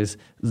criticize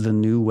the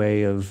new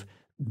way of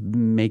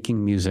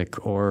making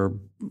music or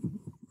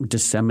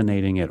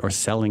disseminating it or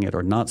selling it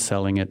or not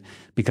selling it,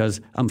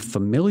 because I'm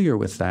familiar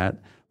with that.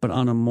 But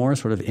on a more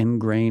sort of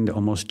ingrained,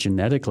 almost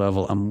genetic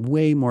level, I'm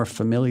way more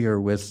familiar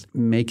with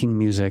making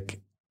music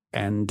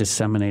and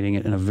disseminating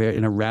it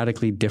in a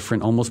radically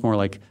different, almost more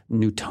like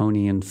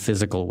Newtonian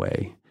physical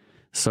way.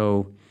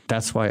 So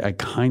that's why I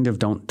kind of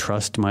don't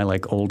trust my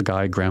like old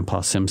guy Grandpa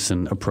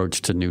Simpson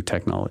approach to new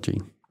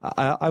technology.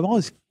 I'm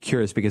always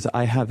curious because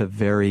I have a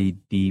very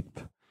deep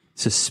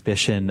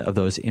suspicion of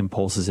those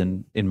impulses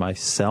in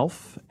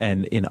myself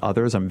and in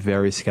others. I'm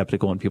very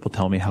skeptical when people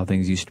tell me how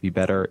things used to be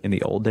better in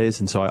the old days.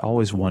 And so I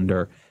always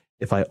wonder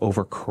if I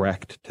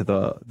overcorrect to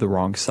the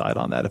wrong side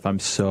on that, if I'm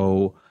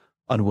so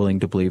unwilling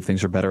to believe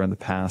things are better in the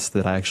past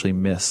that I actually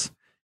miss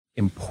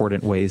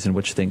important ways in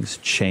which things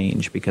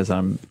change because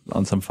I'm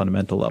on some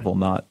fundamental level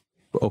not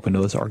open to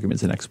those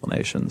arguments and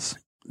explanations.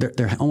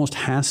 There almost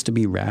has to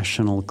be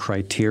rational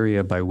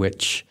criteria by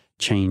which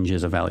change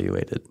is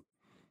evaluated.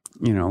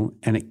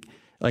 And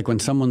like when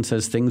someone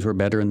says things were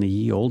better in the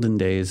ye olden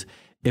days,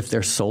 if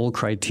their sole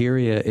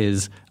criteria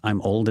is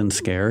I'm old and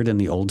scared and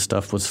the old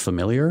stuff was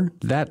familiar,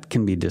 that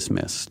can be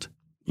dismissed.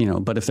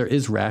 But if there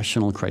is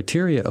rational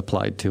criteria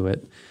applied to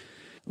it,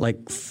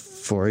 like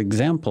for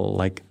example,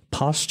 like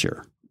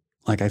posture.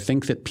 Like I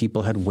think that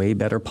people had way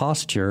better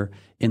posture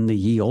in the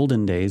ye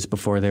olden days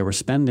before they were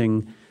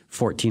spending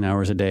 14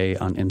 hours a day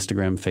on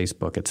Instagram,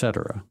 Facebook,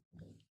 etc.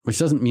 Which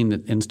doesn't mean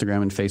that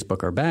Instagram and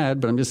Facebook are bad,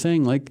 but I'm just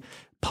saying like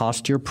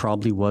posture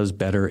probably was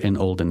better in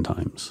olden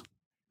times.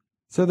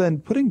 So then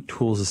putting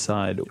tools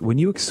aside, when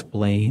you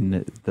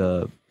explain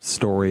the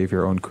story of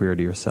your own career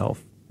to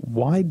yourself,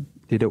 why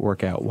did it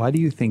work out? Why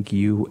do you think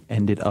you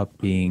ended up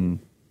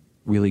being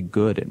really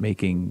good at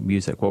making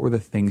music? What were the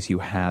things you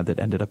had that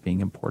ended up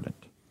being important?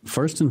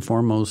 First and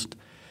foremost,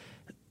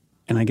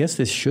 and I guess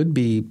this should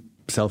be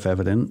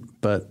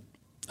self-evident, but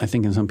I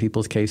think in some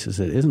people's cases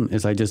it isn't,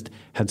 is I just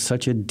had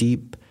such a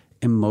deep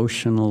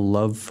emotional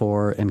love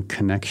for and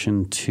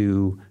connection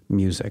to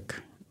music.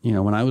 You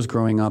know, when I was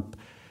growing up,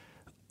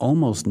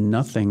 almost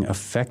nothing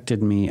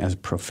affected me as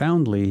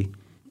profoundly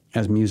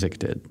as music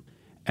did.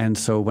 And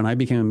so when I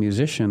became a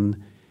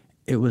musician,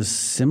 it was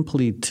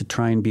simply to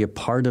try and be a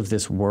part of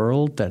this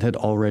world that had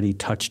already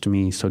touched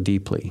me so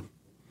deeply.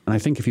 And I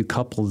think if you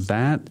couple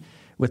that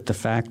with the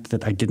fact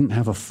that I didn't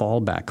have a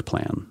fallback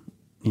plan,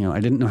 you know, I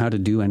didn't know how to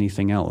do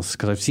anything else.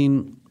 Because I've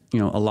seen, you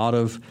know, a lot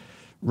of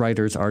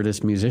writers,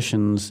 artists,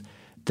 musicians,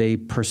 they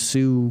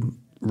pursue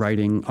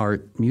writing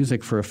art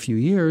music for a few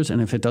years,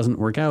 and if it doesn't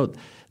work out,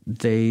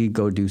 they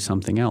go do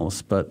something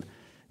else. But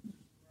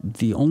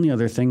the only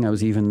other thing I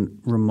was even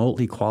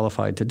remotely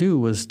qualified to do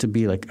was to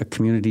be like a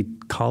community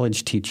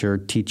college teacher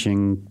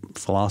teaching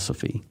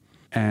philosophy.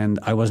 And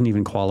I wasn't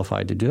even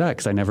qualified to do that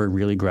because I never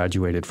really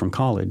graduated from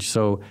college.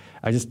 So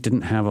I just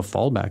didn't have a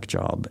fallback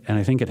job. And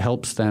I think it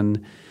helps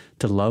then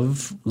to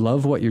love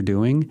what you're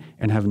doing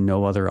and have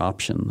no other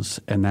options.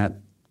 And that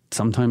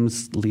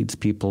sometimes leads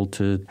people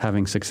to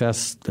having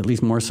success, at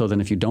least more so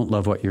than if you don't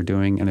love what you're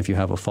doing and if you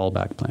have a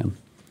fallback plan.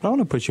 I want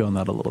to push you on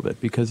that a little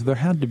bit, because there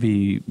had to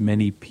be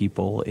many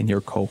people in your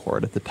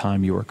cohort at the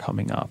time you were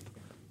coming up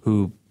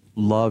who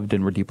loved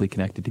and were deeply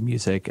connected to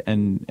music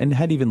and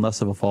had even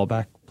less of a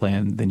fallback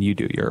plan than you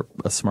do. You're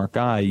a smart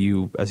guy.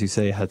 You, as you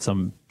say, had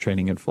some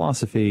training in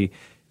philosophy.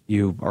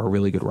 You are a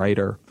really good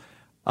writer.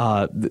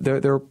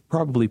 There are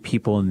probably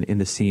people in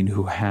the scene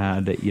who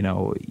had, you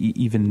know,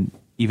 even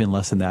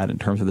less than that in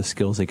terms of the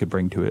skills they could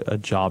bring to a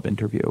job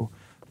interview.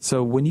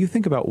 So when you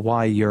think about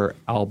why your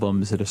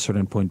albums at a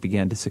certain point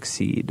began to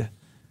succeed,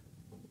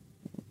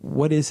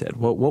 what is it?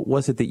 What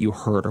was it that you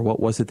heard, or what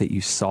was it that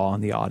you saw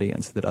in the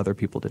audience that other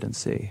people didn't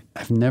see?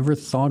 I've never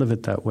thought of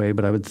it that way,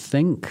 but I would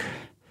think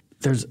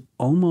there's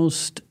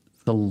almost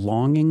the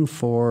longing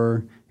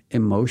for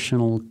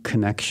emotional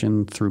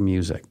connection through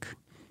music.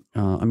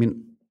 I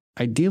mean,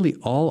 ideally,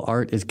 all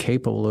art is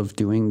capable of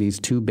doing these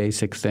two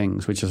basic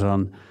things, which is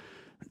on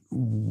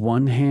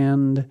one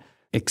hand,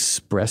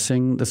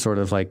 expressing the sort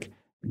of like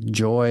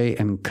joy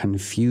and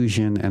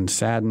confusion and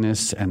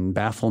sadness and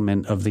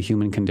bafflement of the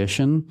human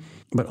condition,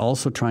 but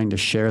also trying to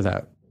share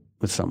that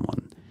with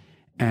someone.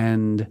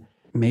 And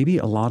maybe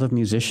a lot of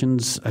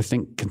musicians, I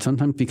think, can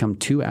sometimes become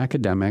too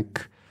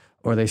academic,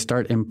 or they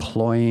start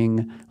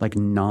employing like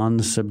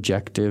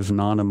non-subjective,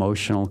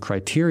 non-emotional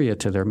criteria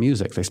to their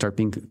music. They start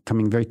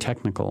becoming very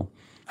technical.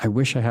 I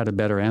wish I had a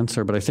better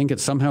answer, but I think it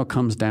somehow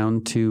comes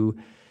down to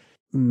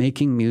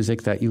making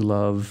music that you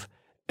love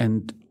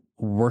and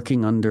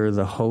working under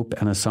the hope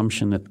and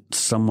assumption that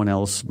someone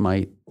else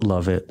might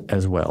love it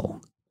as well.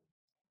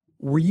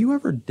 Were you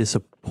ever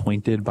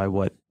disappointed by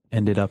what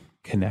ended up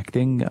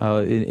connecting?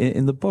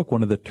 In the book,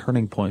 one of the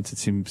turning points, it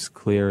seems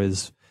clear,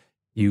 is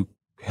you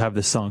have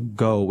the song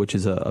Go, which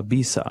is a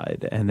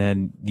B-side, and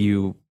then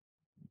you,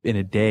 in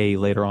a day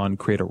later on,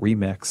 create a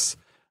remix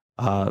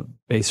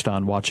based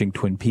on watching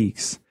Twin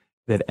Peaks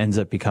that ends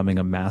up becoming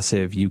a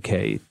massive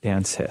UK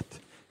dance hit.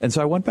 And so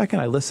I went back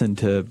and I listened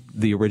to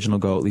the original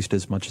Go, at least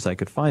as much as I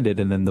could find it,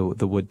 and then the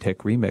Woodtick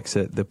remix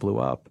that blew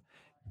up.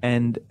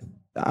 And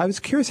I was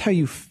curious how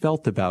you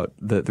felt about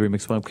the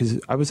remix one, because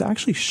I was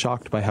actually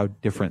shocked by how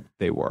different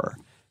they were.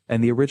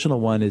 And the original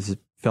one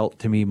felt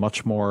to me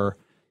much more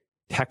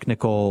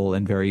technical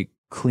and very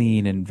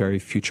clean and very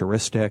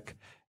futuristic.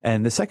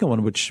 And the second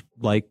one, which,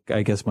 like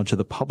I guess much of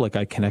the public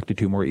I connected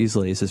to more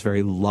easily, is this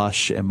very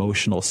lush,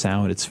 emotional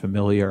sound. It's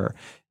familiar.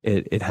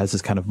 It has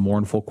this kind of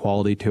mournful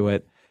quality to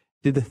it.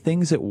 Did the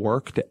things that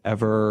worked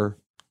ever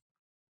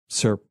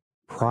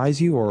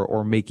surprise you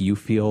or make you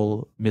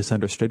feel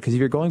misunderstood? Because if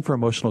you're going for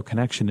emotional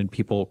connection and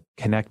people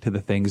connect to the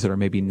things that are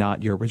maybe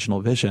not your original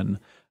vision,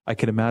 I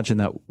could imagine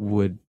that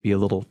would be a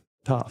little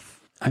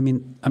tough. I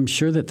mean, I'm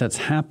sure that that's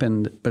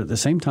happened, but at the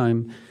same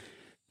time,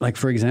 like,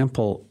 for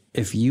example,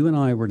 if you and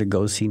I were to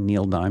go see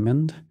Neil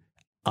Diamond,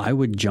 I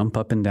would jump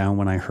up and down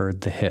when I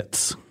heard the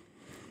hits.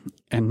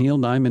 And Neil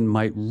Diamond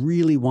might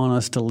really want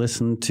us to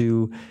listen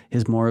to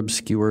his more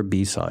obscure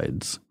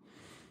B-sides.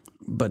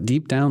 But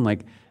deep down,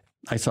 like,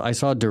 I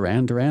saw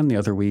Duran Duran the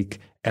other week,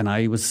 and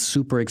I was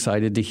super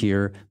excited to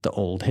hear the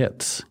old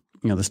hits,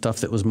 you know, the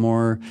stuff that was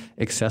more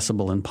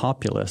accessible and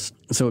populist.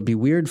 So it'd be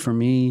weird for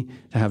me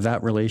to have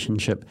that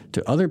relationship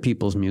to other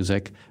people's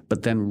music,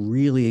 but then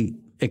really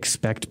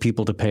expect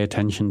people to pay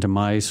attention to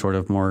my sort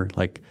of more,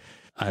 like,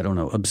 I don't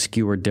know,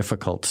 obscure,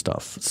 difficult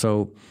stuff.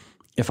 So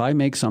if I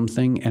make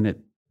something and it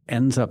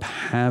ends up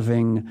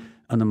having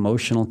an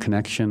emotional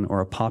connection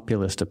or a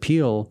populist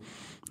appeal,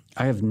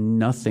 I have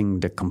nothing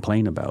to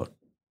complain about.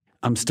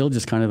 I'm still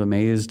just kind of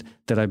amazed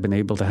that I've been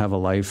able to have a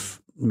life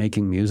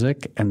making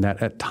music and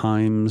that at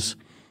times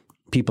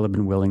people have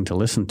been willing to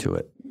listen to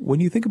it. When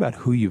you think about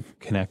who you've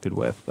connected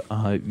with,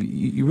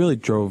 you really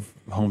drove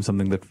home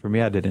something that for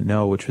me I didn't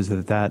know, which was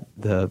that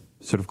the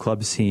sort of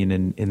club scene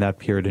in that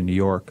period in New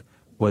York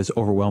was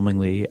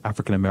overwhelmingly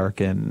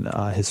African-American,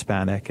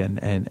 Hispanic,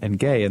 and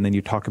gay. And then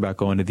you talk about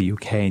going to the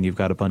UK and you've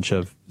got a bunch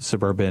of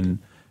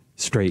suburban,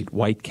 straight,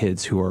 white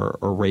kids who are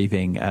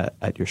raving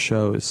at your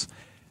shows.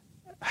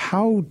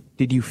 How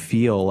did you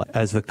feel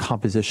as the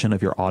composition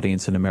of your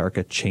audience in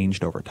America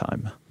changed over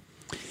time?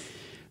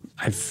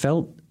 I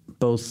felt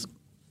both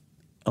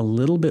a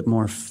little bit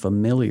more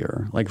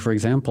familiar. Like, for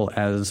example,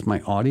 as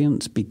my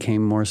audience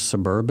became more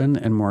suburban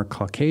and more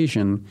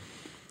Caucasian,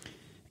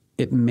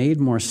 it made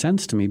more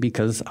sense to me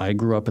because I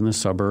grew up in the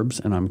suburbs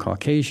and I'm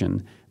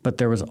Caucasian. But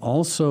there was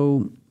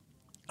also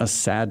a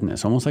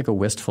sadness, almost like a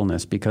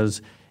wistfulness,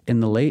 because in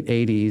the late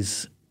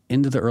 80s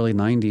into the early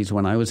 90s,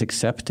 when I was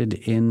accepted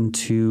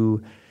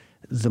into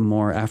the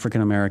more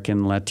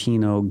African-American,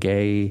 Latino,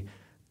 gay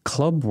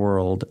club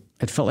world,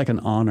 it felt like an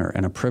honor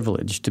and a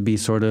privilege to be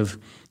sort of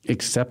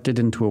accepted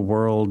into a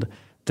world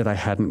that I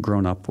hadn't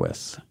grown up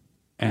with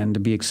and to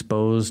be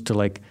exposed to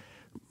like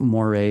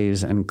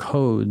mores and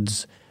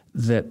codes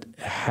that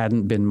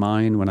hadn't been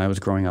mine when I was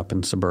growing up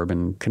in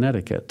suburban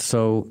Connecticut.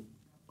 So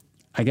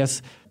I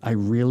guess I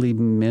really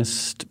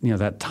missed,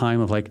 that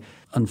time of like,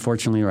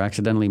 unfortunately or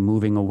accidentally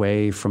moving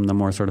away from the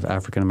more sort of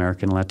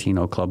African-American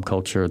Latino club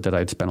culture that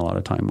I'd spent a lot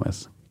of time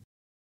with.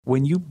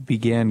 When you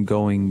began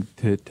going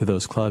to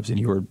those clubs and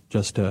you were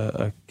just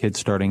a kid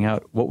starting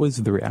out, what was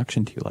the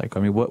reaction to you like? I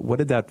mean, what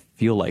did that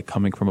feel like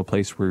coming from a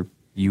place where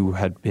you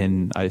had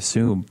been, I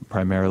assume,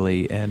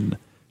 primarily in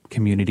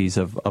communities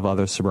of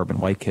other suburban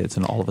white kids,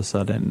 and all of a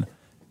sudden,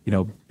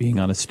 being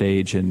on a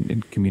stage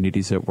in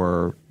communities that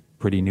were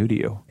pretty new to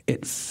you?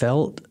 It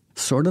felt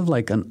sort of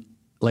like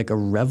a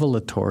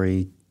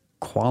revelatory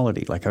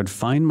quality. Like I'd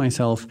find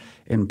myself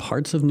in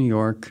parts of New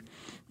York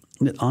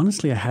that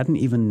honestly I hadn't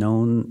even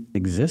known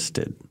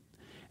existed.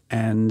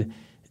 And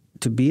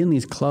to be in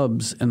these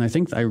clubs, and I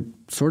think I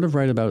sort of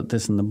write about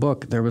this in the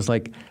book, there was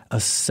like a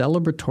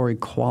celebratory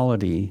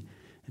quality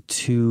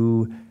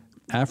to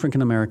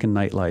African-American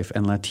nightlife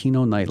and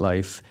Latino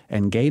nightlife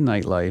and gay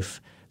nightlife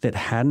that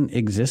hadn't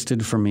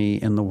existed for me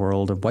in the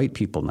world of white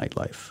people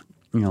nightlife.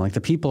 Like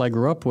the people I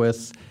grew up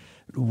with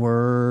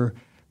were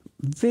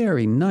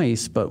very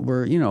nice, but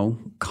were,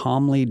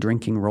 calmly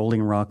drinking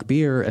Rolling Rock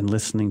beer and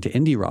listening to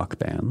indie rock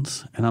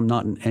bands. And I'm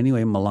not in any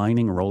way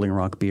maligning Rolling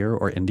Rock beer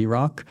or indie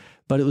rock,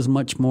 but it was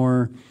much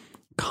more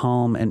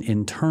calm and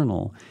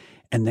internal.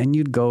 And then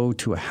you'd go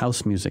to a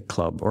house music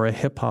club or a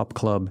hip hop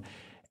club,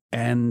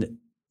 and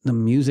the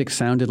music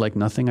sounded like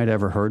nothing I'd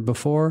ever heard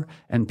before,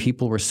 and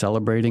people were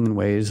celebrating in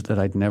ways that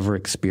I'd never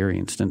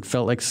experienced. And it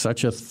felt like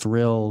such a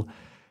thrill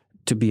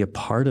to be a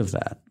part of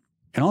that.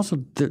 And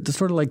also,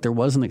 sort of like there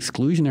was an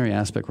exclusionary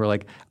aspect where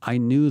like I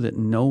knew that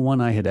no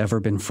one I had ever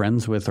been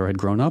friends with or had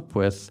grown up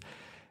with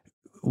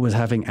was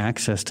having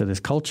access to this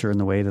culture in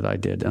the way that I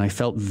did. And I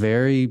felt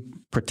very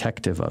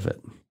protective of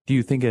it. Do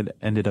you think it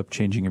ended up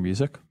changing your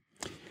music?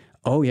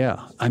 Oh,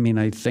 yeah. I mean,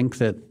 I think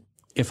that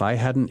if I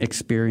hadn't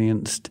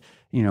experienced,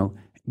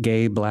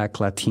 gay, Black,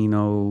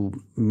 Latino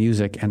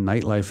music and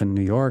nightlife in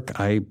New York,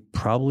 I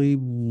probably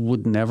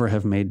would never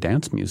have made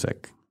dance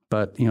music.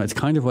 But, it's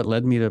kind of what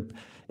led me to,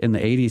 in the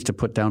 80s, to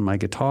put down my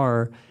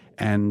guitar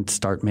and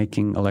start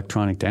making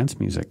electronic dance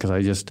music, because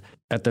I just,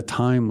 at the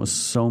time, was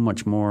so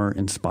much more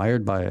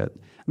inspired by it.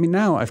 I mean,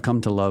 now I've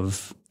come to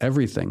love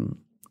everything,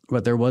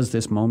 but there was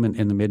this moment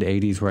in the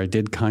mid-80s where I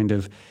did kind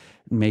of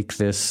make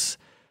this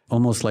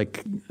almost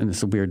like, and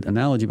it's a weird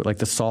analogy, but like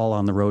the Saul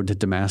on the road to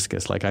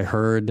Damascus. Like I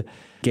heard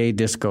gay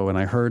disco and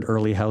I heard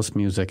early house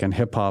music and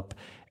hip-hop,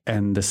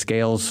 and the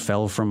scales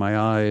fell from my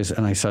eyes,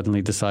 and I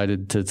suddenly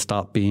decided to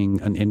stop being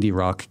an indie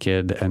rock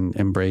kid and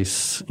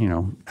embrace,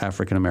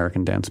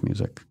 African-American dance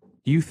music.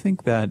 Do you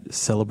think that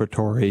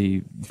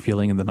celebratory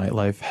feeling in the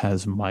nightlife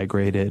has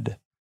migrated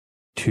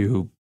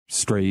to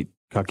straight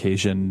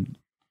Caucasian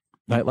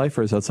nightlife,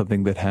 or is that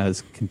something that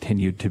has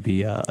continued to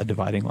be a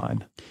dividing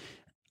line?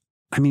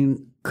 I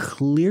mean,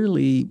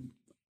 clearly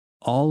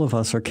all of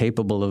us are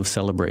capable of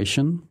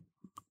celebration.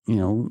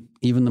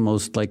 Even the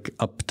most like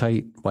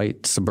uptight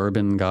white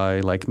suburban guy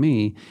like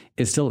me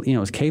is still,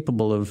 is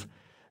capable of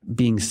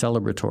being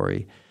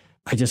celebratory.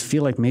 I just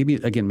feel like maybe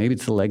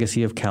it's the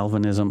legacy of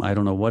Calvinism. I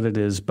don't know what it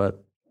is,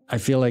 but I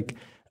feel like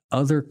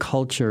other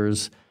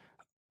cultures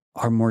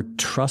are more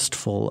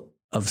trustful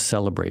of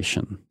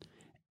celebration.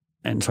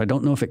 And so I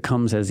don't know if it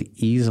comes as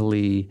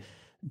easily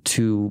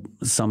to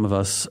some of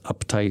us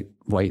uptight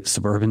white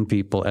suburban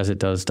people as it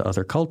does to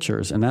other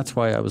cultures. And that's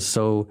why I was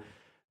so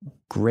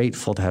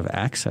grateful to have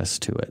access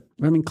to it.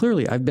 I mean,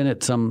 clearly I've been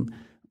at some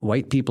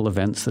white people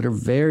events that are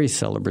very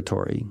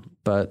celebratory,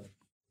 but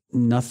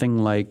nothing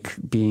like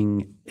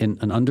being in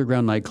an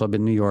underground nightclub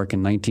in New York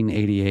in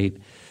 1988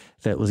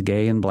 that was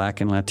gay and Black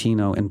and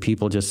Latino, and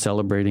people just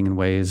celebrating in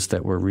ways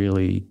that were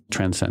really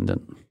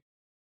transcendent.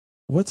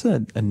 What's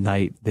a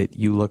night that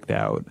you looked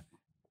out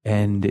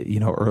and,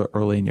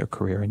 early in your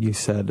career, and you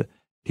said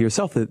to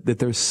yourself that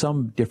there's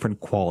some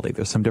different quality,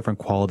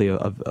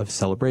 of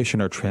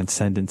celebration or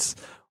transcendence?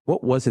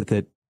 What was it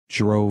that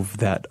drove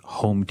that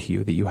home to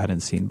you that you hadn't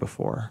seen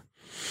before?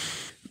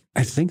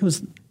 I think it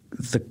was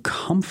the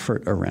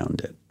comfort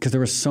around it, because there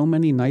were so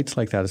many nights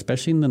like that,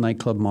 especially in the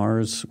nightclub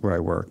Mars where I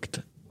worked.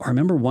 I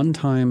remember one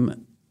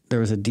time there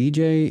was a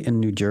DJ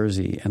in New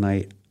Jersey, and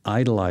I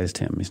idolized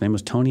him. His name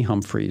was Tony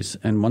Humphreys.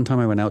 And one time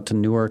I went out to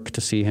Newark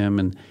to see him,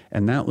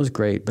 and that was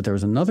great. But there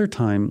was another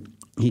time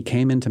he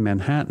came into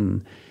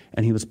Manhattan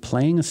and he was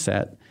playing a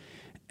set,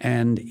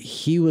 and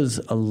he was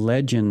a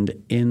legend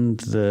in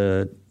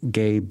the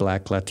gay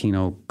Black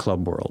Latino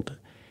club world.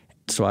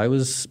 So I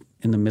was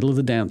in the middle of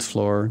the dance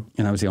floor,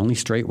 and I was the only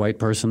straight white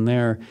person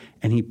there,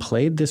 and he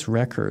played this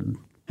record,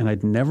 and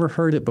I'd never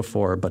heard it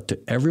before, but to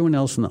everyone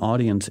else in the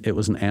audience, it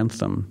was an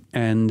anthem.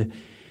 And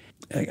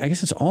I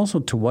guess it's also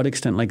to what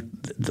extent, like,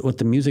 what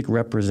the music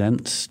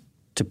represents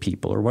to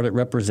people, or what it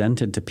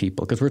represented to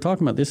people. Because we're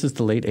talking about, this is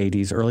the late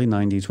 80s, early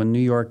 90s, when New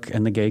York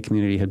and the gay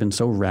community had been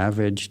so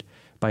ravaged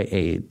by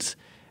AIDS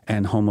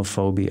and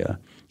homophobia.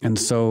 And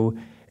so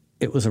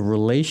it was a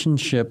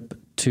relationship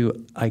to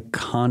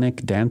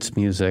iconic dance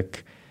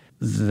music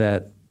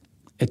that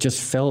it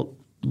just felt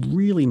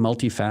really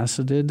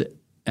multifaceted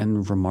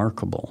and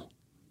remarkable.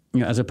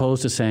 You know, as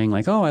opposed to saying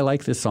like, oh, I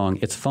like this song,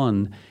 it's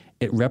fun.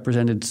 It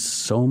represented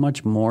so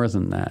much more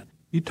than that.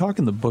 You talk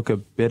in the book a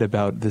bit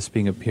about this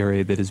being a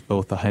period that is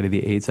both the height of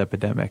the AIDS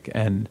epidemic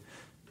and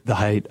the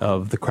height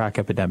of the crack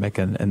epidemic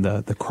and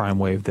the crime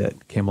wave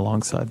that came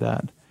alongside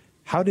that.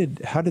 How did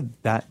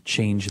that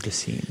change the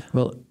scene?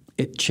 Well,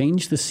 it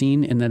changed the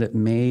scene in that it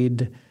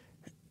made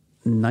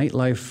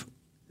nightlife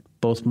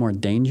both more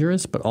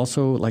dangerous, but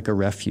also like a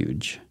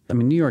refuge. I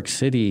mean, New York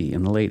City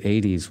in the late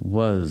 80s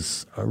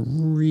was a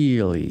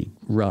really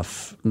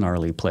rough,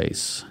 gnarly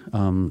place.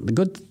 The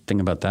good thing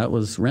about that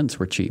was rents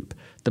were cheap.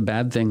 The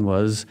bad thing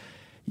was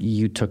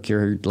you took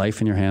your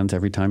life in your hands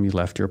every time you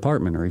left your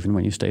apartment or even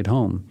when you stayed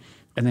home.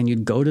 And then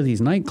you'd go to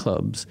these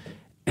nightclubs,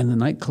 and the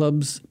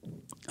nightclubs,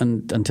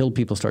 until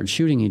people started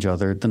shooting each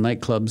other, the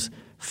nightclubs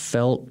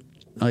felt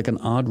like an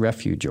odd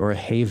refuge or a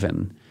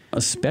haven,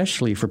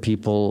 especially for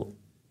people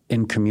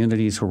in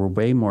communities who were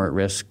way more at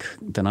risk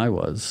than I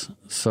was.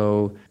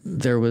 So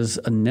there was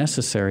a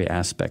necessary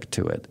aspect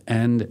to it.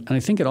 And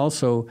I think it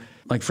also,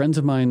 like friends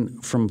of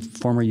mine from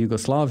former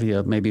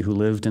Yugoslavia, maybe who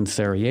lived in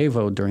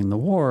Sarajevo during the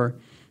war,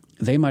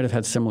 they might have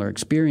had similar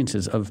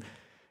experiences of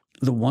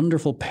the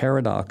wonderful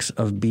paradox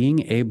of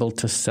being able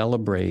to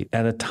celebrate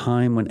at a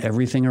time when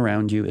everything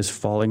around you is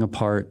falling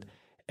apart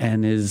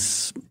and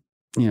is,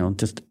 you know,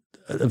 just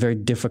a very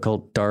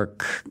difficult,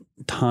 dark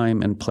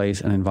time and place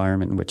and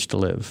environment in which to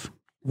live.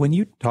 When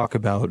you talk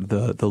about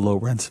the low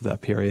rents of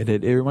that period,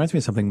 it reminds me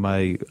of something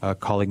my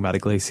colleague Matt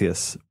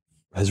Iglesias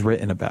has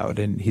written about,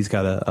 and he's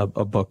got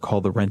a book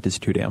called The Rent is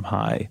Too Damn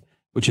High,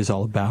 which is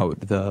all about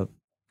the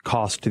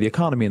cost to the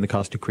economy and the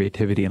cost to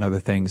creativity and other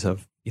things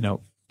of, you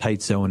know,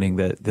 tight zoning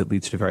that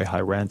leads to very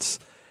high rents.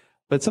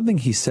 But something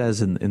he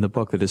says in the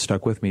book that has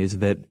stuck with me is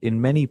that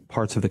in many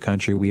parts of the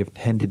country, we have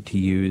tended to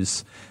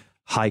use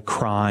high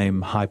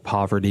crime, high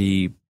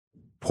poverty,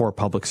 poor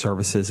public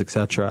services,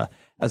 etc.,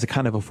 as a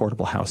kind of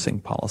affordable housing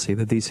policy,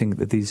 that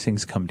these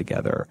things come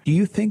together. Do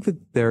you think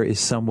that there is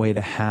some way to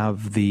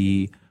have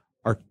the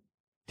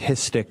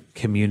artistic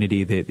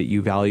community that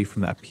you value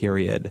from that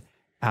period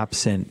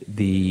absent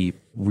the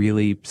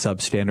really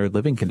substandard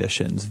living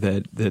conditions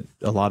that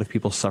a lot of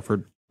people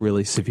suffered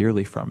really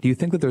severely from? Do you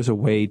think that there's a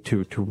way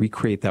to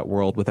recreate that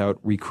world without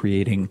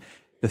recreating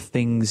the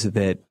things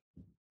that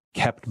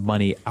kept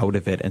money out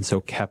of it and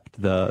so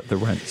kept the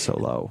rent so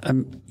low?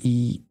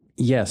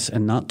 Yes,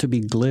 and not to be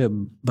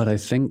glib, but I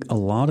think a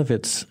lot of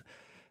it's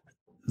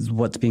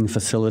what's being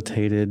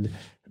facilitated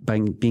by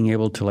being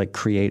able to like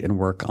create and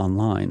work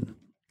online.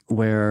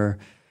 Where,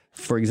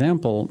 for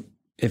example,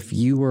 if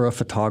you were a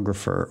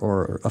photographer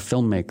or a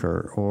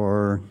filmmaker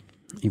or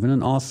even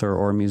an author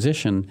or a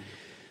musician,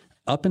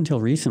 up until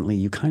recently,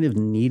 you kind of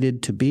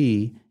needed to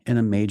be in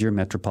a major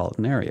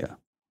metropolitan area.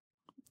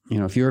 You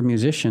know, if you're a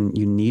musician,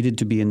 you needed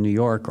to be in New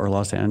York or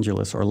Los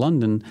Angeles or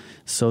London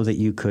so that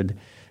you could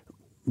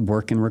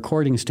work in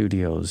recording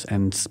studios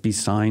and be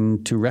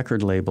signed to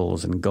record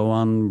labels and go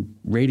on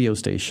radio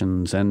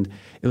stations. And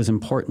it was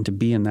important to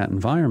be in that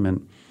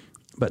environment.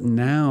 But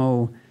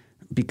now,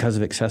 because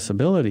of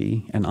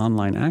accessibility and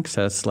online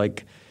access,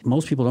 like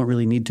most people don't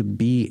really need to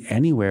be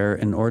anywhere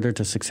in order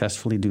to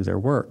successfully do their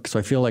work. So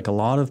I feel like a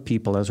lot of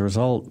people as a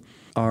result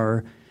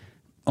are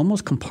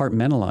almost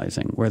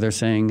compartmentalizing, where they're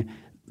saying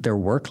their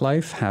work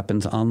life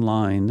happens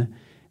online,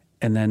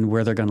 and then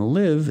where they're going to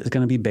live is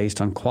going to be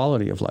based on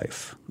quality of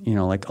life. You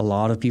know, like a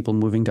lot of people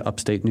moving to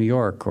upstate New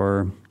York,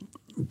 or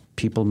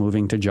people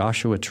moving to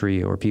Joshua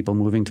Tree, or people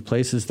moving to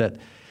places that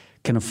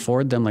can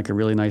afford them like a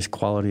really nice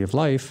quality of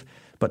life,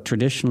 but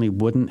traditionally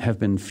wouldn't have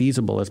been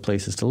feasible as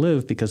places to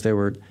live because they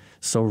were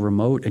so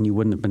remote and you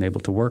wouldn't have been able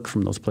to work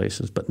from those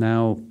places. But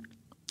now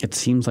it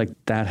seems like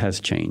that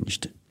has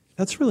changed.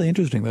 That's really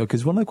interesting, though,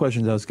 because one of the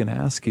questions I was going to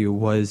ask you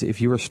was,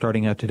 if you were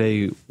starting out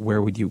today,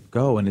 where would you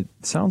go? And it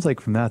sounds like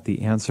from that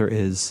the answer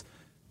is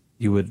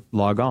you would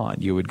log on.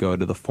 You would go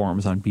to the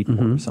forums on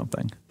Beatport or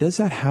something. Does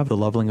that have the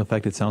leveling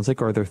effect it sounds like?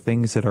 Or are there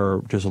things that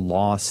are just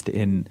lost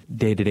in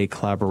day-to-day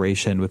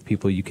collaboration with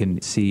people you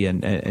can see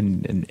and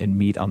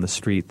meet on the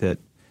street that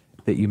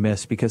you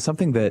miss? Because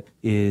something that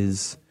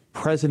is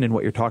present in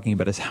what you're talking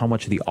about is how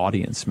much the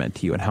audience meant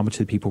to you and how much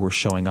the people who were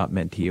showing up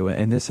meant to you.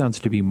 And this sounds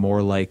to be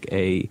more like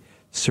a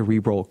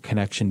cerebral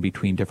connection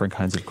between different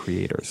kinds of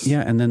creators.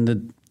 Yeah, and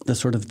then the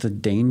sort of the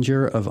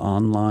danger of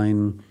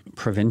online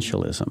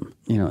provincialism,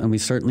 and we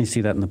certainly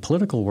see that in the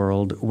political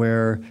world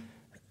where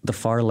the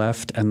far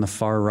left and the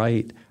far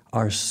right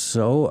are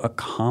so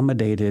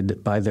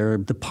accommodated by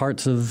the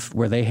parts of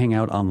where they hang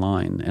out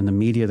online, and the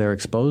media they're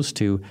exposed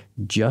to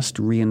just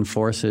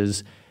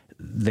reinforces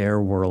their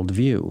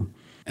worldview.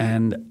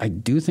 And I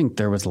do think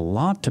there was a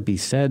lot to be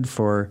said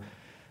for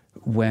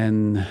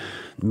when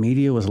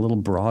media was a little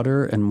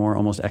broader and more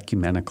almost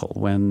ecumenical,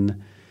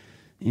 when,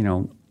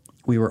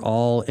 we were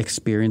all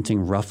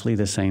experiencing roughly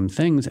the same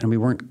things and we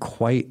weren't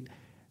quite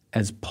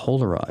as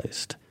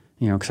polarized.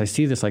 Because I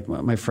see this, like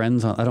my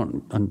friends,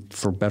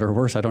 for better or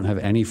worse, I don't have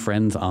any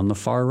friends on the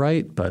far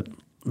right, but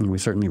we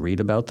certainly read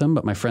about them.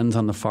 But my friends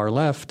on the far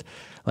left,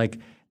 like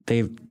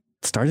they've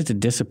started to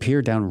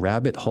disappear down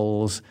rabbit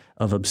holes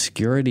of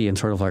obscurity and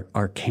sort of like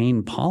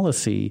arcane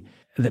policy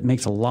that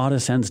makes a lot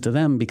of sense to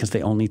them because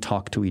they only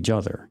talk to each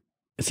other.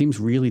 It seems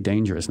really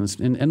dangerous. And it's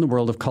in the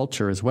world of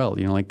culture as well.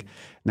 Like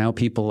now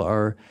people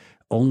are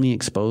only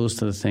exposed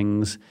to the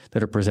things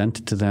that are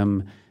presented to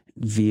them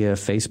via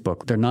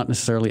Facebook. They're not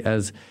necessarily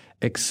as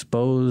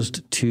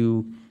exposed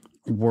to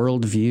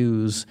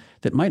worldviews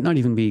that might not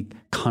even be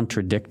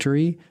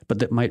contradictory, but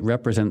that might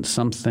represent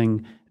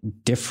something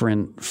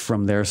different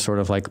from their sort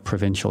of like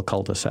provincial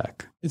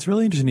cul-de-sac. It's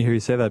really interesting to hear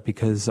you say that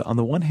because on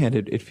the one hand,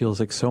 it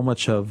feels like so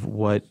much of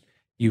what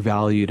you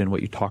valued and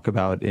what you talk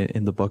about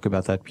in the book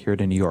about that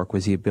period in New York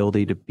was the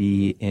ability to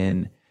be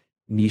in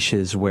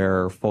niches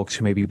where folks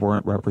who maybe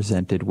weren't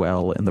represented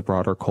well in the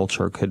broader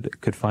culture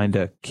could find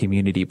a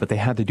community, but they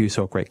had to do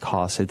so at great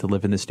cost. They had to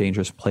live in this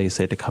dangerous place.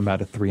 They had to come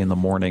out at 3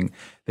 a.m.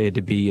 They had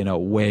to be,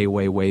 way,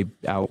 way, way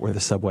out where the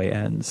subway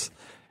ends.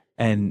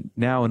 And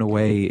now, in a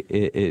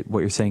way, what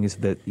you're saying is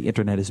that the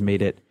internet has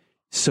made it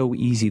so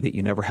easy that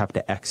you never have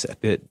to exit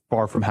it,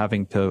 far from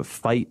having to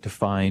fight to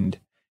find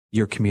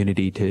your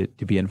community to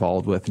be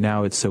involved with.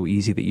 Now it's so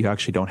easy that you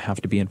actually don't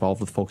have to be involved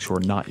with folks who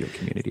are not your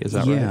community. Is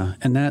that right? Yeah,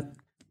 and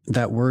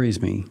that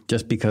worries me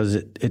just because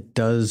it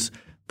does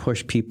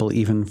push people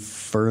even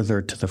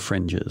further to the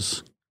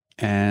fringes.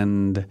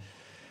 And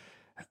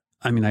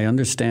I mean, I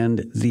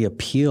understand the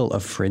appeal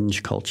of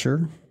fringe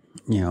culture.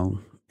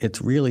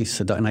 It's really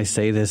and I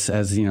say this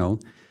as,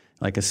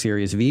 like a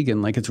serious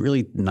vegan, like it's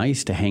really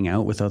nice to hang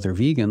out with other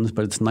vegans,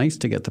 but it's nice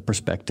to get the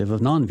perspective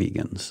of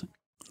non-vegans.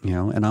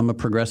 And I'm a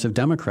progressive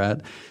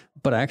Democrat,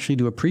 but I actually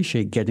do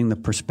appreciate getting the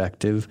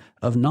perspective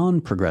of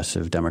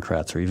non-progressive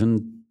Democrats or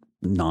even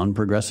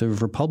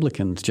non-progressive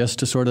Republicans, just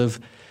to sort of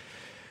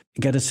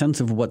get a sense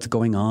of what's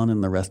going on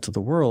in the rest of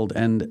the world.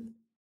 And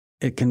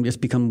it can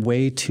just become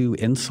way too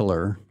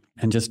insular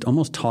and just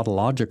almost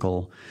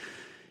tautological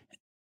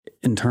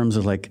in terms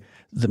of like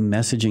the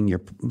messaging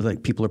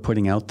people are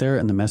putting out there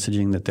and the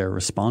messaging that they're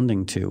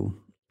responding to.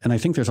 And I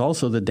think there's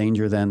also the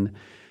danger then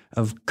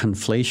of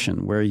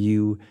conflation, where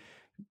you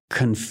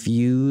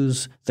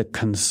confuse the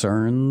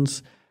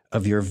concerns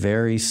of your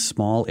very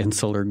small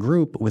insular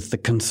group with the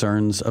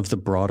concerns of the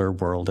broader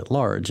world at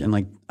large. And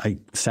like I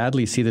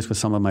sadly see this with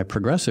some of my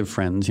progressive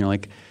friends,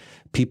 like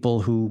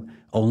people who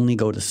only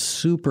go to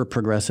super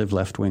progressive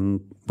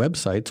left-wing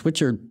websites,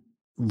 which are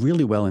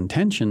really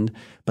well-intentioned,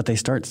 but they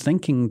start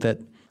thinking that,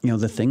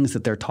 the things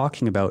that they're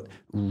talking about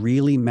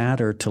really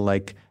matter to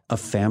like a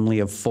family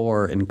of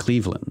 4 in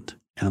Cleveland.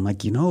 And I'm like,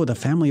 the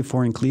family of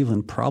 4 in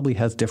Cleveland probably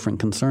has different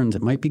concerns.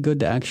 It might be good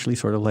to actually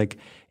sort of like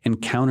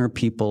encounter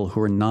people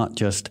who are not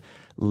just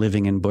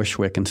living in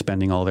Bushwick and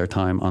spending all their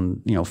time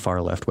on, far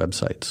left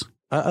websites.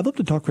 I'd love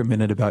to talk for a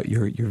minute about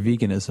your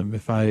veganism.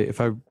 If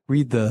I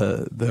read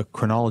the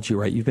chronology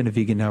right, you've been a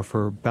vegan now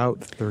for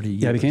about 30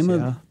 years. Yeah, I became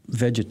a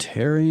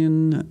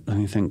vegetarian,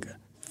 I think,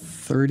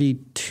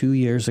 32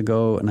 years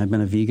ago, and I've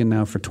been a vegan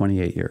now for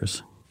 28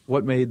 years.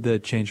 What made the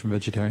change from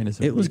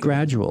vegetarianism? It was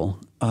gradual.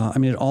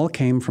 It all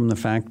came from the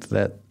fact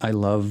that I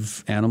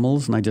love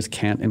animals, and I just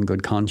can't in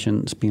good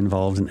conscience be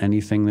involved in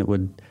anything that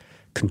would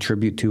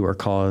contribute to or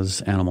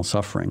cause animal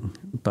suffering.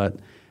 But,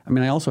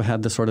 I also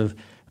had this sort of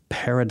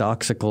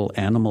paradoxical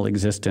animal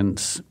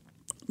existence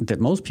that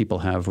most people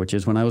have, which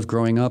is when I was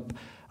growing up,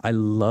 I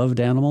loved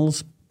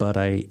animals, but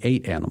I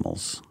ate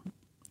animals.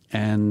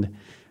 And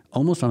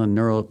almost on a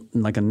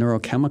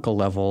neurochemical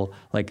level,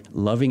 like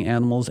loving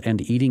animals and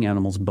eating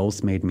animals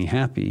both made me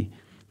happy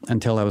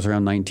until I was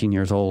around 19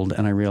 years old.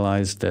 And I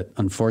realized that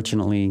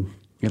unfortunately,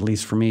 at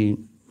least for me,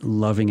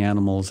 loving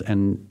animals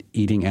and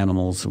eating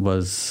animals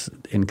was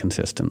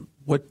inconsistent.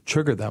 What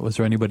triggered that? Was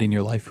there anybody in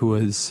your life who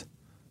was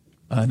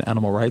an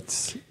animal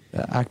rights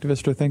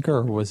activist or thinker,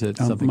 or was it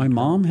something? My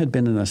mom had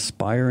been an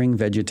aspiring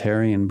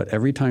vegetarian, but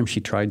every time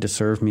she tried to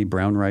serve me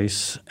brown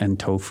rice and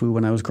tofu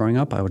when I was growing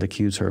up, I would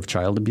accuse her of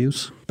child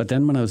abuse. But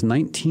then when I was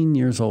 19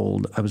 years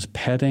old, I was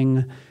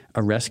petting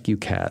a rescue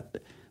cat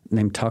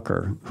named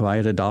Tucker, who I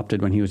had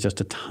adopted when he was just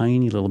a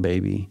tiny little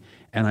baby.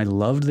 And I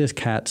loved this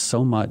cat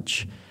so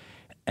much.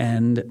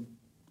 And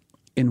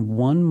in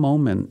one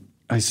moment,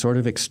 I sort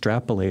of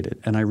extrapolated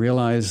and I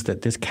realized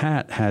that this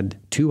cat had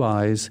 2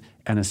 eyes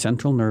and a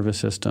central nervous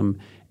system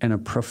and a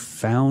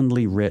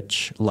profoundly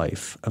rich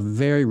life, a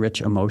very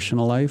rich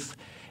emotional life,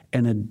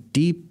 and a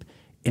deep,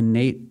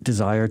 innate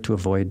desire to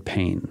avoid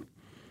pain.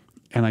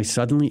 And I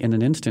suddenly, in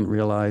an instant,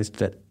 realized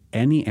that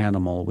any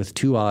animal with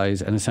 2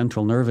 eyes and a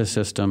central nervous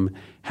system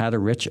had a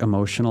rich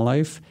emotional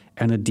life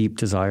and a deep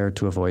desire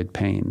to avoid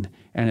pain.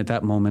 And at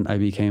that moment, I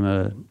became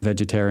a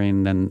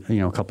vegetarian, then,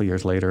 a couple of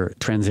years later,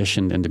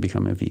 transitioned into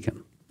becoming a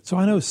vegan. So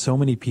I know so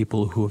many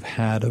people who have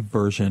had a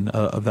version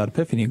of that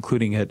epiphany,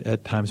 including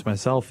at times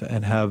myself,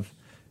 and have,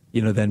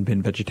 then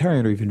been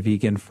vegetarian or even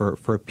vegan for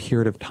a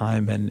period of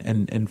time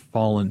and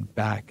fallen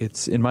back.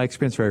 It's, in my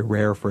experience, very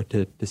rare for it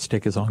to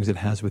stick as long as it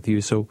has with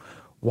you. So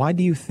why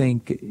do you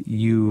think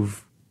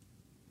you've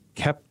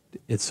kept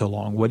it so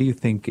long? What do you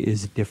think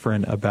is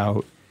different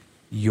about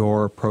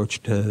your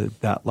approach to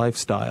that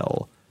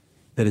lifestyle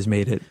that has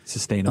made it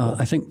sustainable?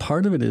 I think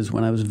part of it is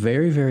when I was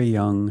very, very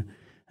young,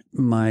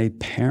 my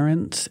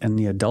parents and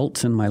the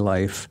adults in my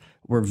life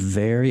were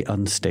very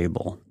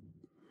unstable.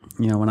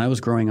 When I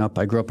was growing up,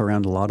 I grew up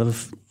around a lot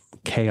of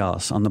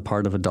chaos on the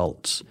part of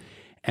adults.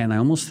 And I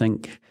almost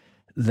think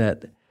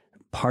that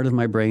part of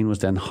my brain was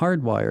then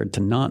hardwired to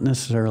not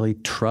necessarily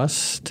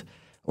trust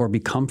or be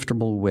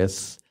comfortable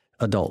with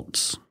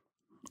adults.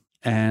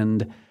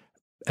 And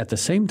at the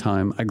same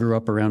time, I grew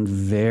up around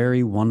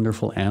very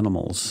wonderful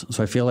animals.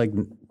 So I feel like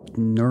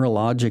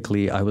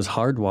neurologically, I was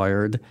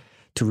hardwired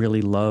to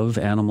really love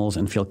animals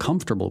and feel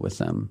comfortable with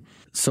them.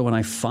 So when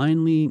I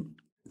finally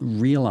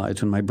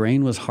realized, when my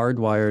brain was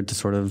hardwired to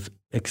sort of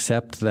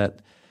accept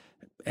that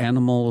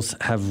animals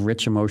have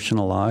rich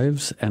emotional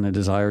lives and a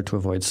desire to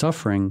avoid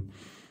suffering,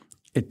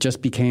 it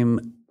just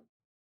became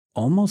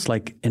almost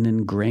like an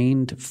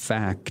ingrained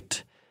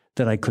fact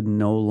that I could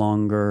no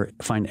longer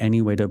find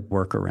any way to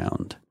work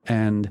around.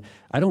 And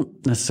I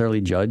don't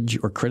necessarily judge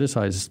or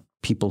criticize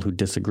people who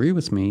disagree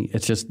with me.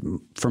 It's just,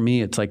 for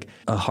me, it's like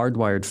a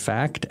hardwired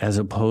fact as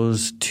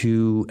opposed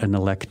to an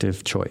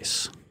elective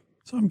choice.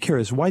 So I'm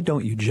curious, why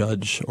don't you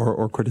judge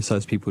or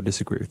criticize people who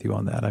disagree with you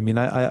on that? I mean,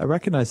 I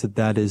recognize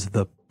that is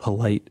the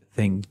polite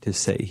thing to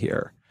say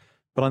here.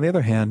 But on the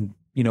other hand,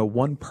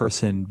 one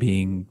person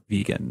being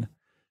vegan,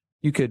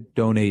 you could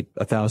donate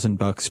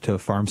 $1,000 to a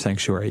farm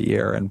sanctuary a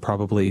year and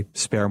probably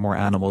spare more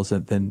animals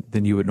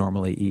than you would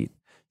normally eat.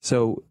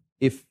 So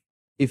if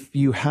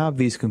you have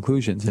these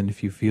conclusions and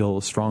if you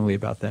feel strongly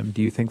about them,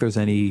 do you think there's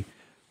any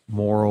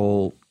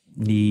moral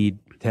need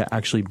to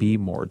actually be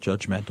more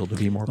judgmental, to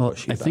be more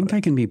pushy? I think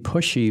I can be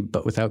pushy,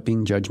 but without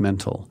being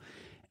judgmental.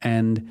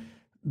 And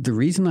the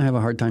reason I have a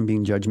hard time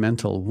being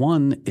judgmental,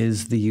 one,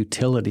 is the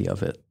utility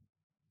of it.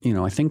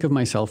 I think of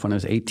myself when I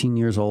was 18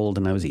 years old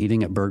and I was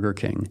eating at Burger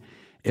King.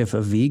 If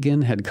a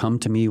vegan had come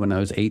to me when I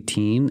was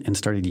 18 and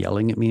started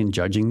yelling at me and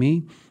judging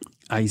me,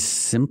 I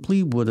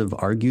simply would have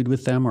argued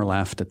with them or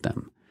laughed at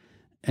them.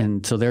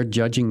 And so their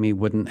judging me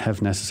wouldn't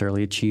have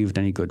necessarily achieved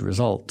any good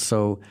result.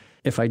 So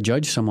if I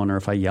judge someone or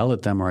if I yell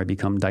at them or I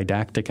become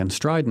didactic and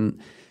strident,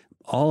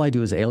 all I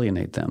do is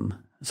alienate them.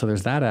 So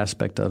there's that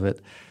aspect of it.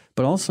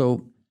 But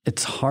also,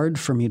 it's hard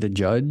for me to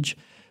judge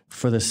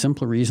for the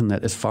simple reason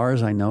that as far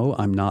as I know,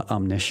 I'm not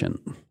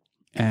omniscient.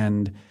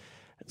 And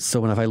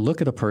so if I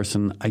look at a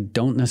person, I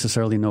don't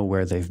necessarily know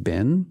where they've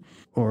been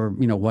or,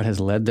 what has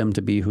led them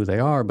to be who they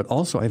are, but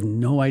also I have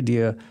no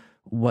idea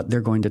what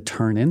they're going to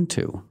turn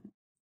into.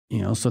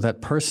 So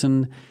that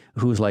person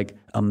who's like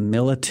a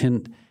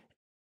militant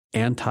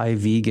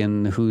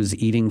anti-vegan who's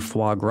eating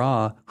foie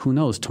gras, who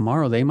knows,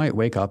 tomorrow they might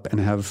wake up and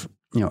have,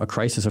 a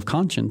crisis of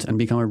conscience and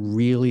become a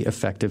really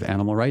effective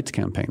animal rights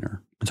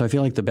campaigner. And so I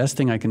feel like the best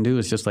thing I can do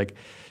is just like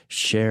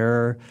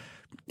share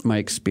my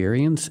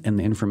experience and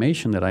the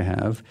information that I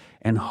have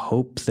and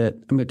hope that,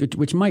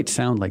 which might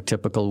sound like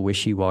typical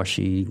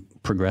wishy-washy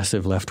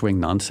progressive left-wing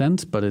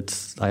nonsense,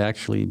 but I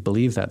actually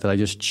believe that I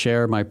just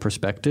share my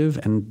perspective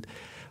and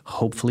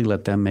hopefully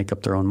let them make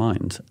up their own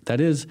minds.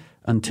 That is,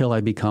 until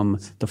I become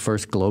the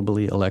first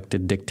globally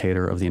elected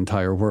dictator of the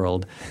entire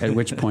world, at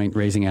which point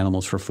raising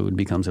animals for food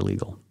becomes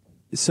illegal.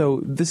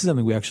 So this is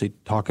something we actually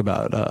talk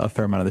about a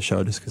fair amount of the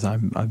show, just because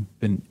I've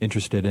been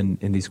interested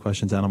in these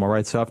questions, animal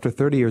rights. So after almost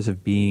 30 years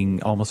of being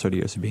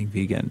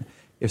vegan,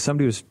 if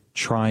somebody was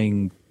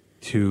trying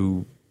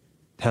to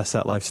test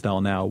that lifestyle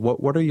now,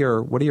 what are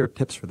your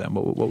tips for them?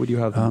 What would you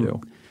have them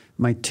do?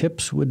 My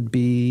tips would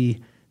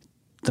be,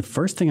 the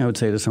first thing I would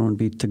say to someone would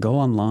be to go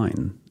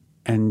online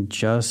and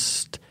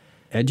just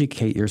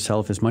educate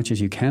yourself as much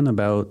as you can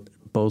about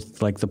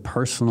both like the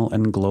personal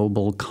and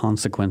global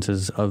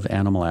consequences of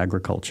animal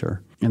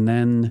agriculture. And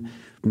then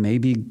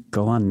maybe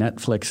go on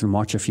Netflix and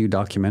watch a few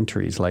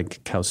documentaries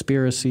like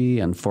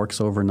Cowspiracy and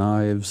Forks Over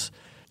Knives.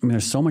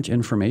 There's so much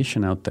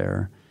information out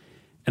there.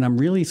 And I'm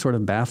really sort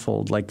of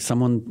baffled. Like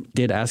someone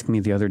did ask me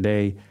the other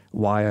day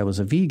why I was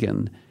a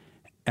vegan.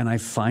 And I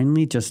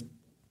finally just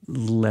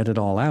let it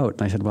all out.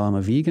 And I said, well, I'm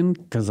a vegan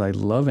because I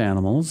love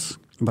animals,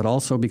 but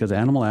also because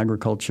animal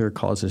agriculture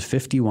causes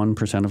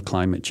 51% of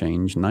climate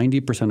change,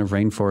 90% of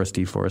rainforest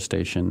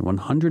deforestation,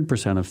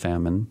 100% of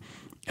famine.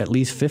 at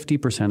least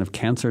 50% of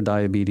cancer,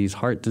 diabetes,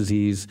 heart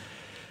disease,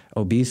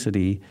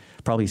 obesity,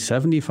 probably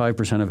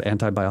 75% of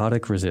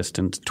antibiotic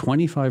resistance,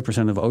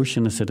 25% of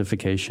ocean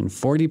acidification,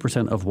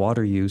 40% of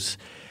water use.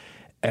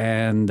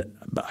 And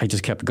I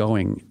just kept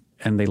going.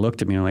 And they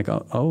looked at me and like,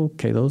 oh,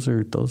 okay, those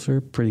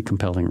are pretty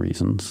compelling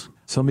reasons.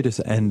 So let me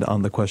just end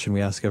on the question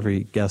we ask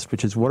every guest,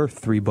 which is, what are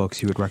 3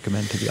 books you would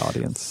recommend to the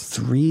audience?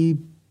 3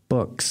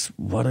 books.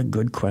 What a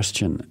good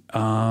question.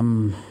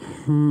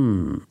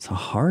 It's a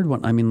hard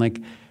one. I mean, like,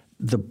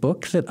 the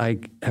book that I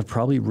have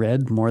probably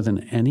read more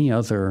than any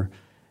other,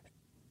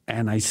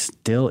 and it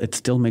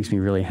still makes me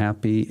really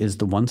happy, is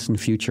The Once and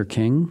Future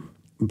King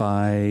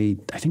by,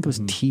 I think it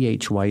was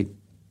T.H. White.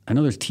 I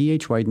know there's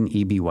T.H. White and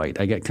E.B. White.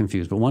 I get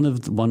confused, but one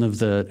of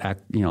the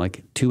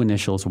like 2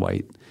 initials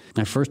White.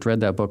 I first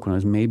read that book when I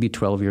was maybe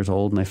 12 years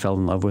old, and I fell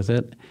in love with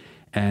it,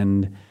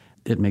 and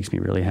it makes me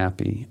really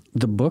happy.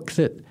 The book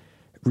that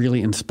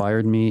really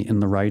inspired me in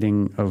the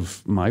writing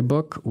of my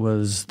book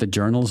was The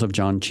Journals of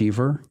John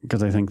Cheever,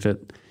 because I think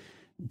that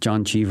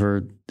John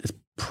Cheever is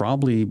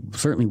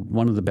certainly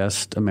one of the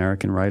best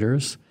American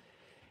writers.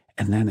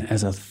 And then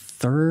as a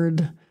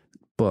third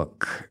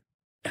book,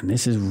 and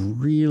this is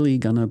really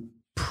going to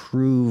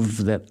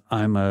prove that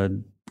I'm a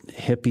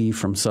hippie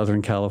from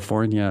Southern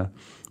California,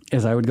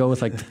 is I would go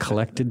with like the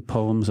collected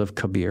poems of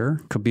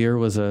Kabir. Kabir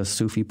was a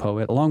Sufi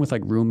poet, along with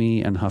like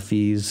Rumi and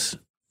Hafiz,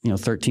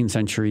 13th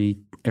century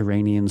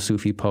Iranian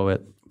Sufi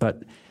poet.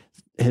 But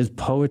his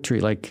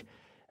poetry, like,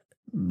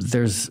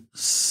 there's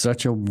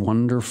such a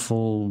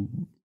wonderful,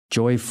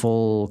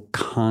 joyful,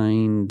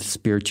 kind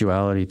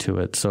spirituality to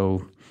it.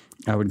 So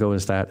I would go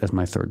as that as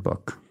my third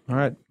book. All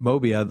right.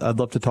 Moby, I'd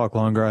love to talk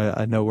longer.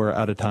 I know we're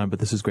out of time, but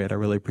this is great. I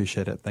really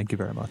appreciate it. Thank you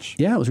very much.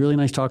 Yeah, it was really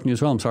nice talking to you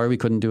as well. I'm sorry we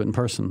couldn't do it in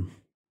person.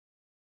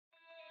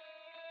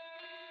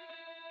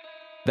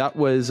 That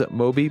was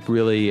Moby.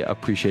 Really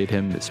appreciate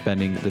him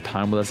spending the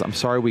time with us. I'm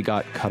sorry we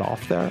got cut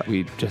off there.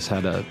 We just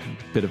had a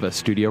bit of a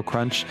studio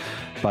crunch,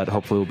 but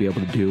hopefully we'll be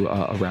able to do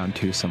a round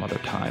 2 some other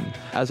time.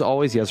 As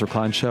always, the Ezra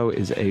Klein Show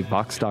is a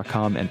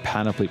Vox.com and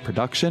Panoply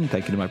production.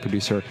 Thank you to my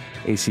producer,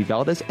 AC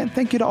Valdez, and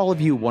thank you to all of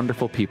you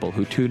wonderful people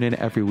who tune in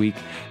every week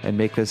and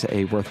make this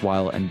a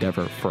worthwhile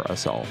endeavor for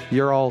us all.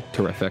 You're all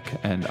terrific,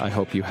 and I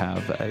hope you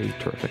have a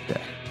terrific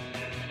day.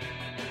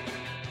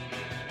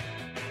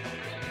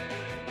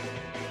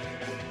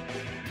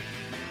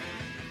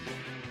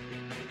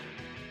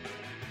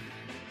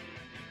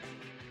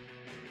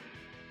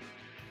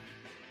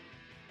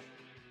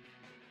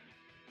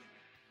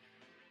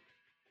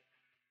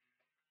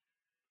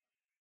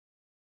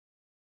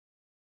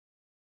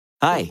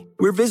 Hi,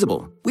 we're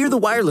Visible. We're the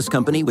wireless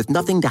company with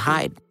nothing to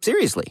hide.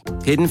 Seriously.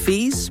 Hidden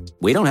fees?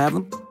 We don't have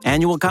them.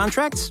 Annual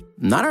contracts?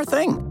 Not our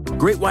thing.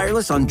 Great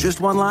wireless on just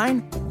one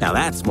line? Now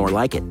that's more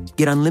like it.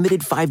 Get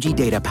unlimited 5G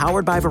data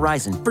powered by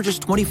Verizon for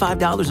just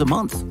 $25 a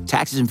month.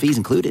 Taxes and fees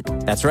included.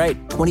 That's right,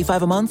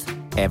 $25 a month,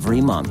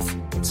 every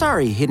month.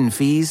 Sorry, hidden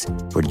fees.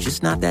 We're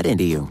just not that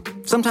into you.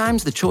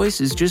 Sometimes the choice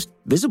is just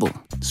Visible.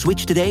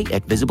 Switch today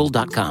at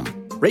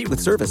Visible.com. Rate with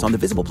service on the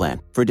Visible plan.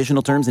 For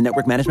additional terms and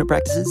network management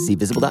practices, see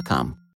Visible.com.